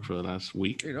New York for the last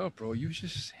week. Straight up, bro. You was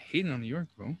just hating on New York,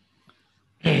 bro.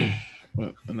 And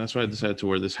that's why I decided to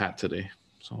wear this hat today.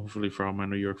 So hopefully for all my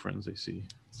New York friends, they see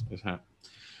this hat.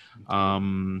 That's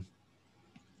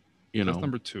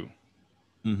number 2.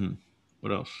 Mm-hmm.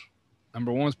 What else?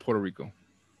 Number 1 is Puerto Rico.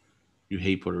 You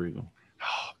hate Puerto Rico.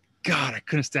 Oh, God, I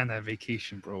couldn't stand that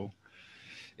vacation, bro.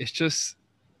 It's just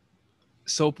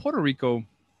so Puerto Rico.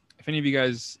 If any of you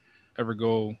guys ever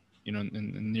go, in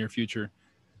the near future,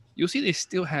 you'll see they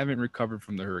still haven't recovered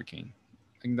from the hurricane.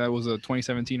 I think that was a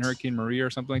 2017 Hurricane Maria or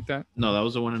something like that. No, that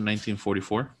was the one in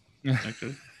 1944.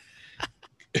 Actually.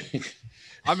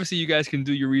 Obviously, you guys can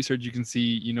do your research. You can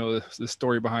see, the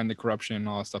story behind the corruption and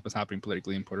all that stuff that's happening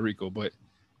politically in Puerto Rico. But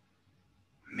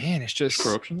man, it's just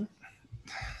corruption there?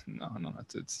 No,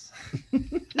 it's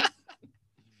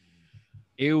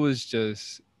it was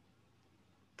just,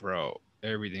 bro,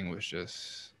 everything was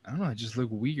just, I don't know, it just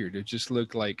looked weird. It just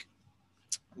looked like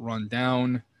run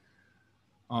down.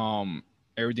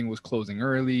 Everything was closing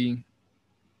early.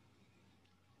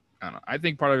 I don't know. I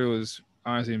think part of it was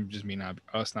honestly just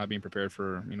us not being prepared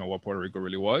for, what Puerto Rico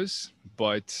really was.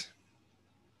 But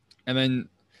and then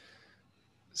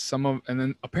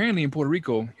apparently in Puerto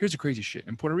Rico, here's the crazy shit.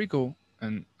 In Puerto Rico,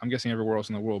 and I'm guessing everywhere else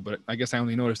in the world, but I guess I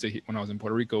only noticed it when I was in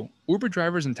Puerto Rico, Uber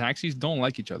drivers and taxis don't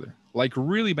like each other, like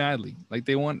really badly. Like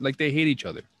they hate each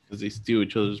other. Because they steal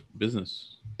each other's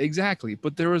business. Exactly.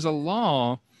 But there was a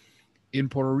law in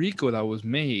Puerto Rico that was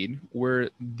made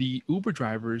where the Uber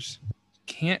drivers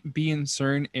can't be in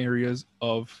certain areas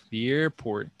of the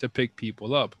airport to pick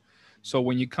people up. So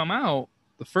when you come out,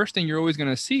 the first thing you're always going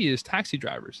to see is taxi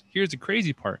drivers. Here's the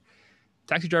crazy part.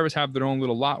 Taxi drivers have their own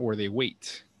little lot where they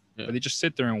wait. Yeah. But they just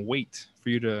sit there and wait for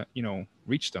you to,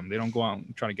 reach them. They don't go out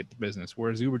and try to get the business.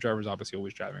 Whereas Uber drivers obviously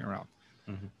always driving around.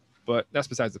 Mm-hmm. But that's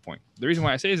besides the point. The reason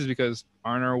why I say this is because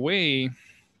on our way,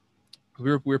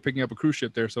 we were picking up a cruise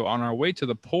ship there. So on our way to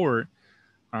the port,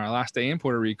 on our last day in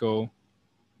Puerto Rico,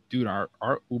 dude, our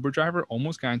Uber driver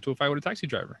almost got into a fight with a taxi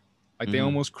driver. Like they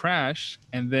almost crashed.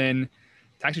 And then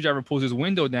taxi driver pulls his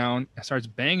window down and starts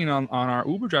banging on our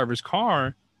Uber driver's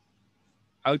car.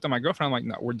 I looked at my girlfriend. I'm like,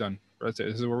 no, we're done. That's it.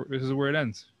 This is where it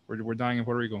ends. We're dying in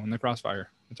Puerto Rico in the crossfire.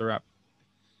 It's a wrap.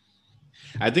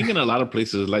 I think in a lot of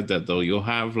places like that, though, you'll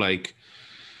have like,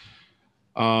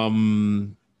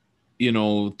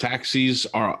 taxis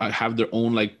have their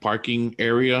own like parking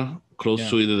area close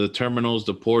to either the terminals,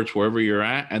 the ports, wherever you're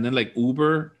at, and then like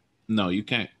Uber, no, you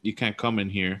can't come in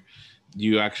here.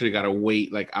 You actually gotta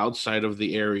wait like outside of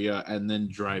the area and then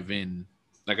drive in.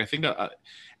 Like I think that.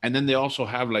 And then they also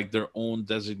have like their own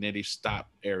designated stop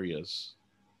areas,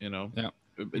 Yeah.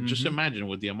 Just imagine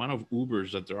with the amount of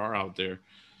Ubers that there are out there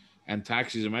and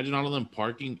taxis, imagine all of them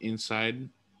parking inside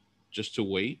just to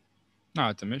wait. No,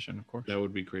 it's a mission, of course. That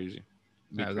would be crazy.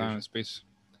 It's not in space.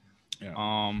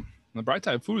 Yeah. The bright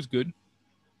side, food is good.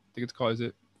 I think it's called, is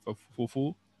it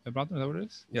fufu? Is that what it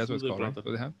is? Yeah, that's what it's called, right? What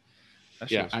they have?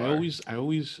 I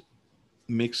always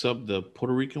mix up the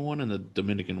Puerto Rican one and the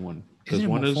Dominican one. Isn't it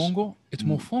mofongo? It's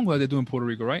mofongo that they do in Puerto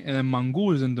Rico, right? And then mango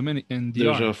is in DR.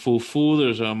 There's a fufu,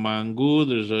 there's a mango,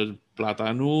 there's a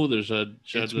platanu, there's a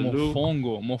it's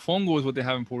mofongo. Mofongo is what they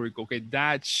have in Puerto Rico. Okay,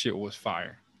 that shit was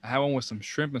fire. I had one with some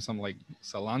shrimp and some like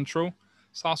cilantro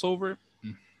sauce over it.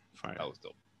 Fire. That was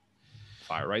dope.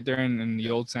 Fire. Right there in the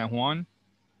old San Juan.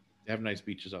 They have nice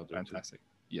beaches out there. Fantastic. Too.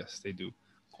 Yes, they do.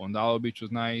 Condado Beach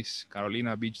was nice.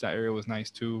 Carolina Beach, that area was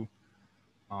nice too.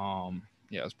 Yeah,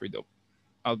 it was pretty dope.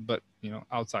 But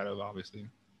outside of obviously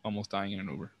almost dying in an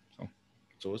Uber.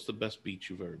 So what's the best beach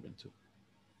you've ever been to?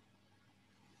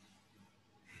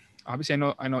 Obviously,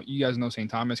 I know you guys know St.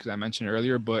 Thomas because I mentioned it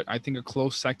earlier, but I think a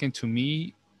close second to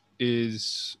me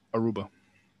is Aruba.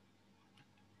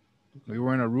 We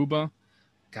were in Aruba.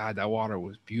 God, that water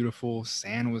was beautiful.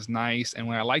 Sand was nice. And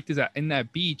what I liked is that in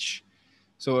that beach,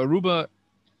 Aruba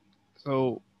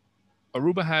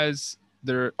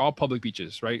they're all public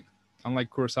beaches, right? Unlike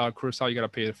Curacao, you got to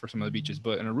pay for some of the beaches.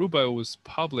 But in Aruba, it was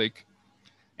public.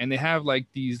 And they have like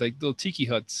these like little tiki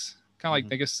huts. Kind of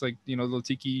like, I guess, like, little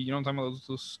tiki, what I'm talking about,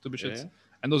 those stupid shits. Yeah.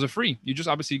 And those are free. You just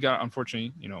obviously got,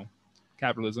 unfortunately,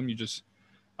 capitalism. You just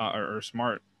are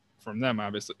smart from them,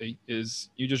 obviously, is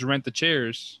you just rent the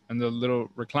chairs and the little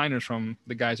recliners from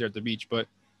the guys there at the beach. But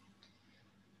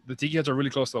the tiki huts are really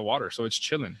close to the water, so it's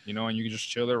chilling, you know, and you can just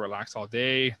chill there, relax all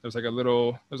day. There's like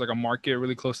a market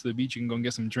really close to the beach. You can go and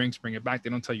get some drinks, bring it back. They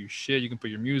don't tell you shit. You can put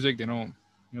your music. They don't,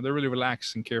 you know, they're really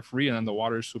relaxed and carefree. And then the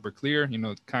water is super clear. You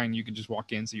know, kind you can just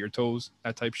walk in, see your toes,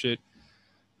 that type shit.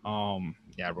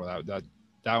 Yeah, bro, that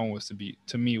one was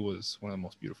to me was one of the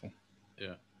most beautiful.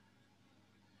 Yeah.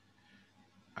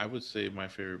 I would say my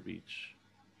favorite beach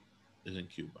is in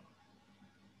Cuba.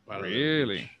 Varadero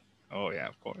Really? Beach. Oh yeah,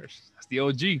 of course. That's the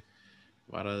OG.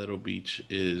 Varadero Beach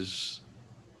is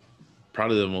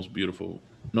probably the most beautiful.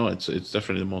 No, it's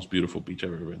definitely the most beautiful beach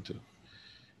I've ever been to.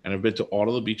 And I've been to all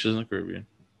of the beaches in the Caribbean,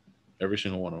 every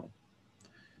single one of them.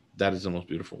 That is the most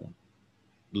beautiful one.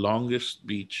 Longest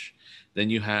beach. Then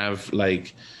you have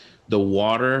like the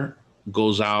water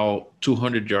goes out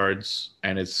 200 yards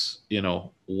and it's,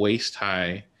 waist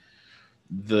high.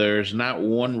 There's not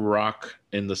one rock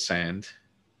in the sand.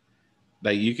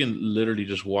 Like you can literally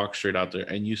just walk straight out there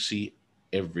and you see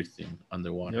everything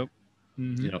underwater. Yep.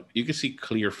 Mm-hmm. You can see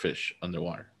clear fish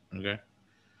underwater. Okay.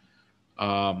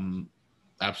 Um,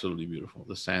 Absolutely beautiful.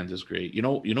 The sand is great. You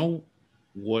know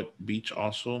what beach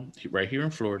also right here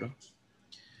in Florida?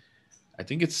 I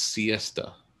think it's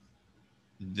Siesta.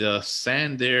 The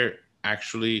sand there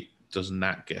actually does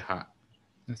not get hot.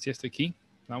 That's just the key.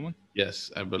 That one.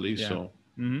 Yes, I believe Yeah. so.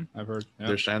 Mm-hmm. I've heard. Yeah.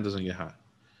 Their sand doesn't get hot.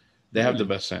 They have the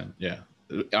Really? best sand. Yeah,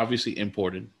 obviously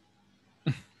imported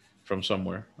from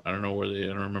somewhere. I don't know where they. I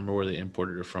don't remember where they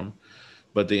imported it from,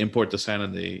 but they import the sand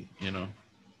and they,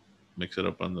 mix it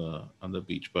up on the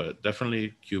beach. But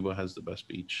definitely, Cuba has the best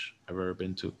beach I've ever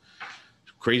been to.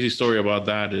 Crazy story about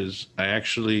that is I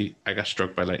got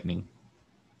struck by lightning.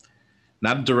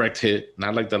 Not a direct hit,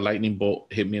 not like the lightning bolt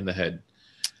hit me in the head.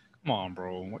 Come on,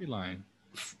 bro. Why are you lying?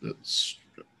 It's-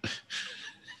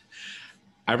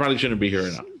 I probably shouldn't be here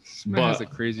right now. This man has But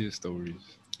the craziest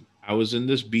stories. I was in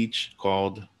this beach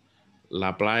called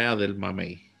La Playa del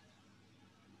Mamey.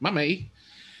 Mamey.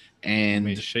 And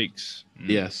Made shakes.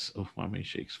 yes, oh, Mamey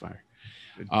shakes fire.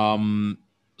 Good.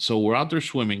 So we're out there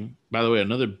swimming. By the way,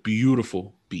 another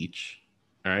beautiful beach.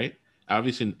 All right.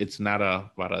 Obviously, it's not a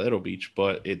Varadero beach,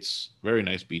 but it's very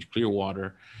nice beach, clear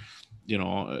water.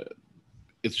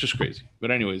 It's just crazy. But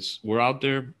anyways, we're out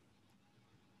there,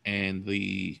 and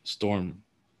the storm,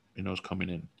 is coming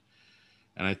in.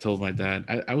 And I told my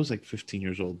dad, I was like 15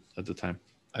 years old at the time.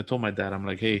 I told my dad, I'm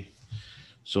like, hey,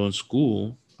 so in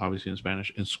school, obviously in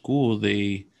Spanish, in school,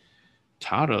 they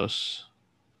taught us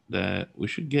that we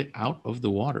should get out of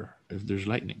the water if there's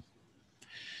lightning.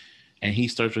 And he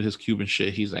starts with his Cuban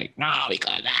shit. He's like, no,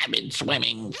 because I've been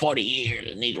swimming 40 years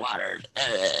in these waters.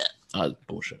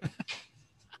 Bullshit.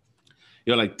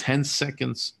 Like 10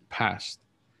 seconds passed,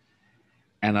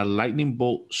 and a lightning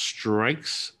bolt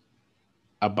strikes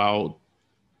about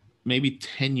maybe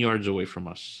 10 yards away from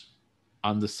us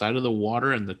on the side of the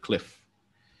water and the cliff.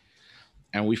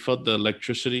 And we felt the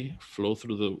electricity flow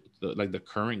through the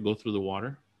current go through the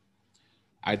water.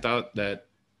 I thought that,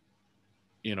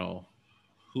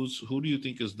 who do you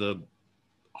think is the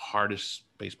hardest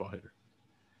baseball hitter?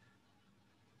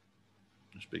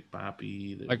 There's Big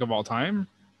Papi. Like of all time,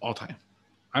 All time.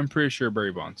 I'm pretty sure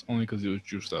Barry Bonds, only because he was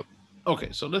juiced up. Okay,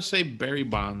 so let's say Barry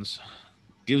Bonds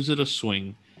gives it a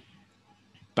swing,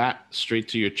 bat straight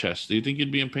to your chest. Do you think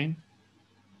you'd be in pain?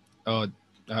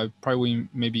 I probably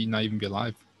maybe not even be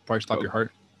alive. Probably stop your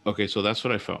heart. Okay, so that's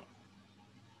what I felt.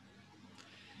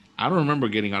 I don't remember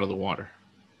getting out of the water.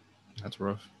 That's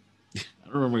rough. I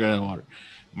don't remember getting out of the water.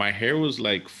 My hair was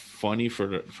like funny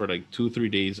for like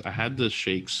 2-3 days. I had the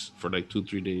shakes for like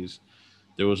 2-3 days.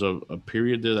 There was a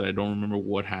period there that I don't remember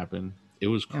what happened. It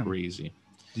was crazy.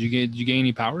 Did you gain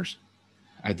any powers?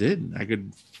 I did. I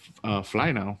could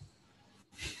fly now.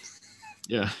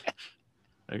 Yeah,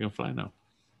 I can fly now.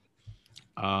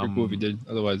 Pretty cool if you did.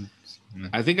 Otherwise,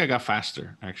 I think I got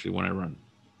faster actually when I run.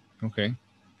 Okay.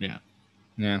 Yeah.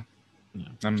 Yeah.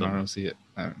 I don't see it.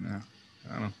 I don't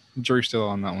know. Jury's still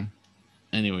on that one.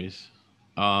 Anyways,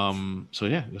 so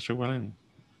yeah, let's talk about lightning.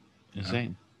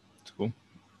 Insane. It's cool.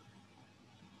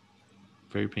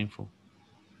 Very painful.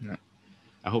 Yeah.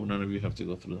 I hope none of you have to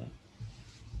go through that.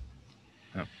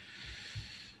 Yeah.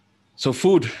 So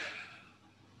food.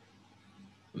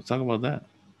 Let's talk about that.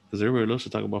 Because everybody loves to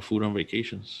talk about food on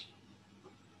vacations.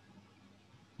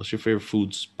 What's your favorite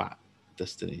food spot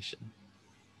destination?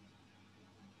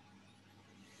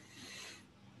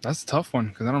 That's a tough one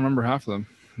because I don't remember half of them.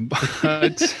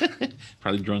 But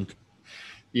Probably drunk.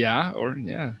 yeah,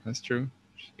 that's true.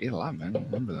 Ate a lot, man. I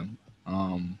remember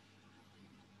them.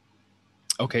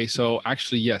 Okay, so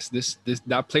actually, yes,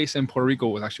 that place in Puerto Rico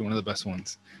was actually one of the best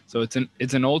ones. So it's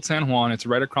in Old San Juan. It's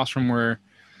right across from where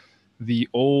the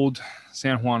old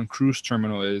San Juan cruise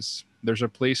terminal is, there's a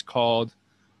place called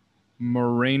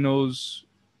Moreno's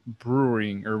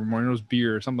Brewing or Moreno's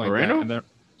Beer or something like Moreno? that. And then,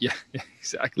 yeah,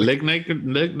 exactly. Lake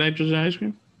Nitrogen ice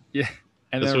cream. Yeah,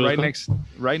 and That's then what it's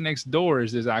right next door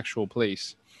is this actual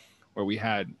place where we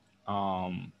had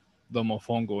the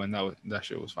mofongo, and that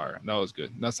shit was fire. That was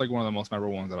good. That's like one of the most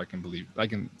memorable ones that I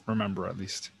can remember at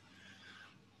least.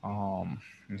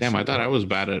 Damn, I thought I was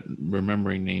bad at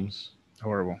remembering names.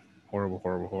 Horrible. I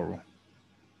don't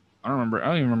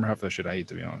even remember half the shit I ate,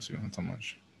 to be honest with you. That's how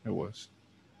much it was.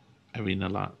 I've eaten a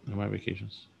lot in my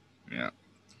vacations. Yeah.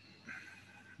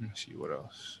 Let me see what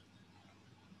else.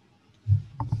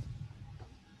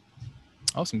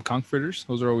 Oh, some conch fritters.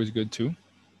 Those are always good too.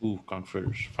 Ooh, conch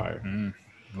fritters, fire.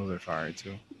 Those are fire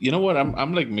too. You know what?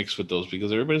 I'm like mixed with those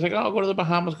because everybody's like, oh, go to the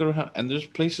Bahamas, and there's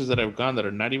places that I've gone that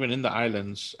are not even in the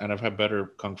islands, and I've had better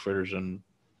conch fritters than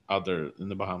out there in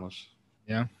the Bahamas.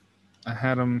 Yeah, I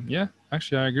had them. Yeah,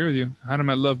 actually, I agree with you. I had them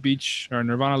at Love Beach or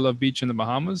Nirvana Love Beach in the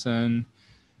Bahamas, and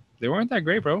they weren't that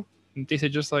great, bro. They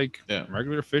tasted just like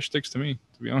regular fish sticks to me,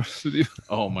 to be honest with you.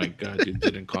 Oh my god, you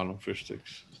didn't call them fish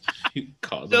sticks. You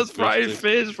called them just fried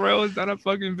fish, bro. It's not a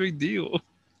fucking big deal.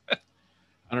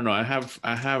 I don't know. I have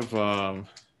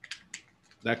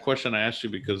that question I asked you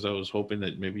because I was hoping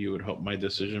that maybe you would help my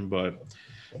decision, but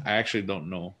I actually don't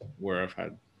know where I've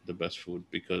had the best food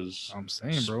because I'm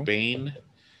saying, bro, Spain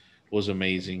was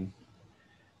amazing,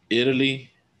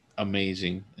 Italy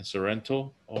amazing, and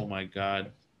Sorrento, oh my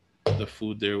god, the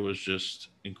food there was just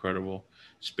incredible.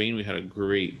 Spain, we had a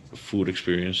great food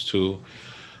experience too.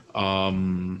 I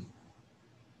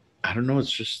don't know.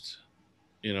 It's just,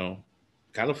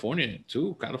 California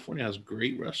too. California has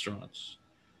great restaurants.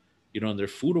 And their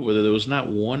food over there was not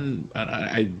one.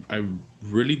 I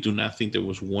really do not think there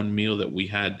was one meal that we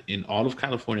had in all of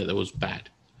California that was bad.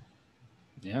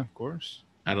 Yeah, of course.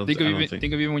 I don't think of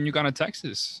even when you gone to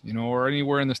Texas, or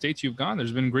anywhere in the States you've gone.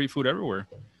 There's been great food everywhere.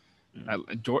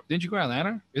 Didn't you go to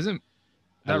Atlanta? Isn't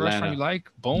that restaurant you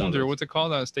like Bones or what's it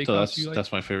called? That steakhouse you like?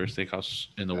 That's my favorite steakhouse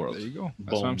in the world. There you go.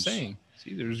 That's Bones. What I'm saying.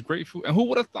 See, there's great food. And who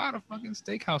would have thought of fucking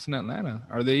steakhouse in Atlanta?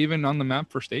 Are they even on the map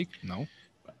for steak? No.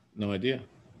 No idea.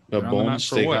 But Bones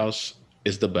Steakhouse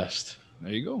is the best.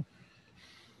 There you go.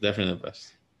 Definitely the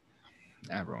best.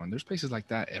 Yeah, bro. And there's places like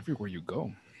that everywhere you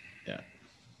go. Yeah.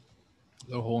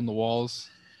 Little hole in the walls.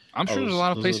 I'm sure there's a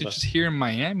lot of places just here in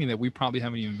Miami that we probably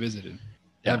haven't even visited.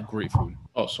 They have great food.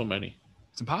 Oh, so many.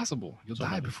 It's impossible. You'll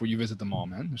die before you visit them all,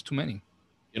 man. There's too many.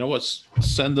 You know what?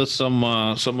 Send us some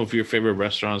of your favorite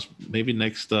restaurants. Maybe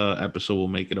next episode we'll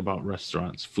make it about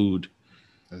restaurants, food.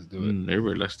 Let's do it.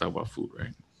 Everybody likes to talk about food,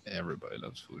 right? Everybody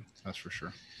loves food. That's for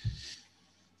sure.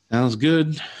 Sounds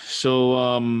good.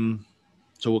 So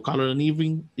we'll call it an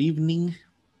evening.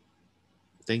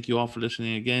 Thank you all for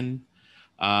listening again.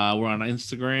 We're on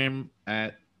Instagram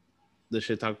at the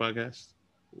Shit Talk Podcast.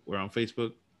 We're on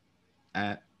Facebook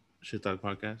at Shit Talk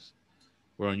Podcast.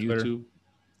 We're on Twitter. YouTube,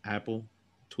 Apple,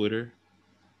 Twitter,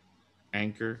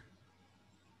 Anchor.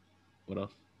 What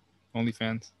else?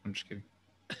 OnlyFans. I'm just kidding.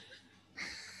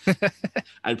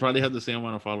 I'd probably have the same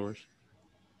amount of followers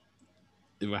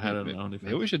if I had an OnlyFans.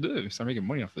 Maybe we should do it. Start making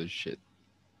money off of this shit.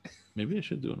 Maybe I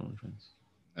should do an OnlyFans.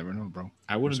 Never know, bro.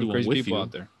 I wouldn't do crazy one with people you.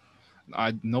 Out there.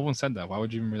 No one said that. Why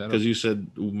would you even bring that up? Because you said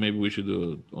maybe we should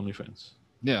do an OnlyFans.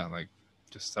 Yeah, like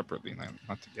just separately,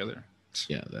 not together.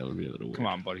 Yeah, that would be a little weird. Come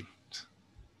on, buddy.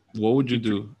 What would you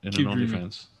do in an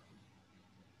OnlyFans?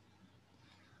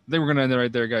 I think we're gonna end it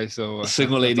right there, guys. So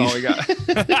single ladies. That's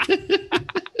all we got.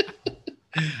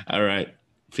 All right.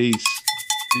 Peace.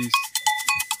 Peace.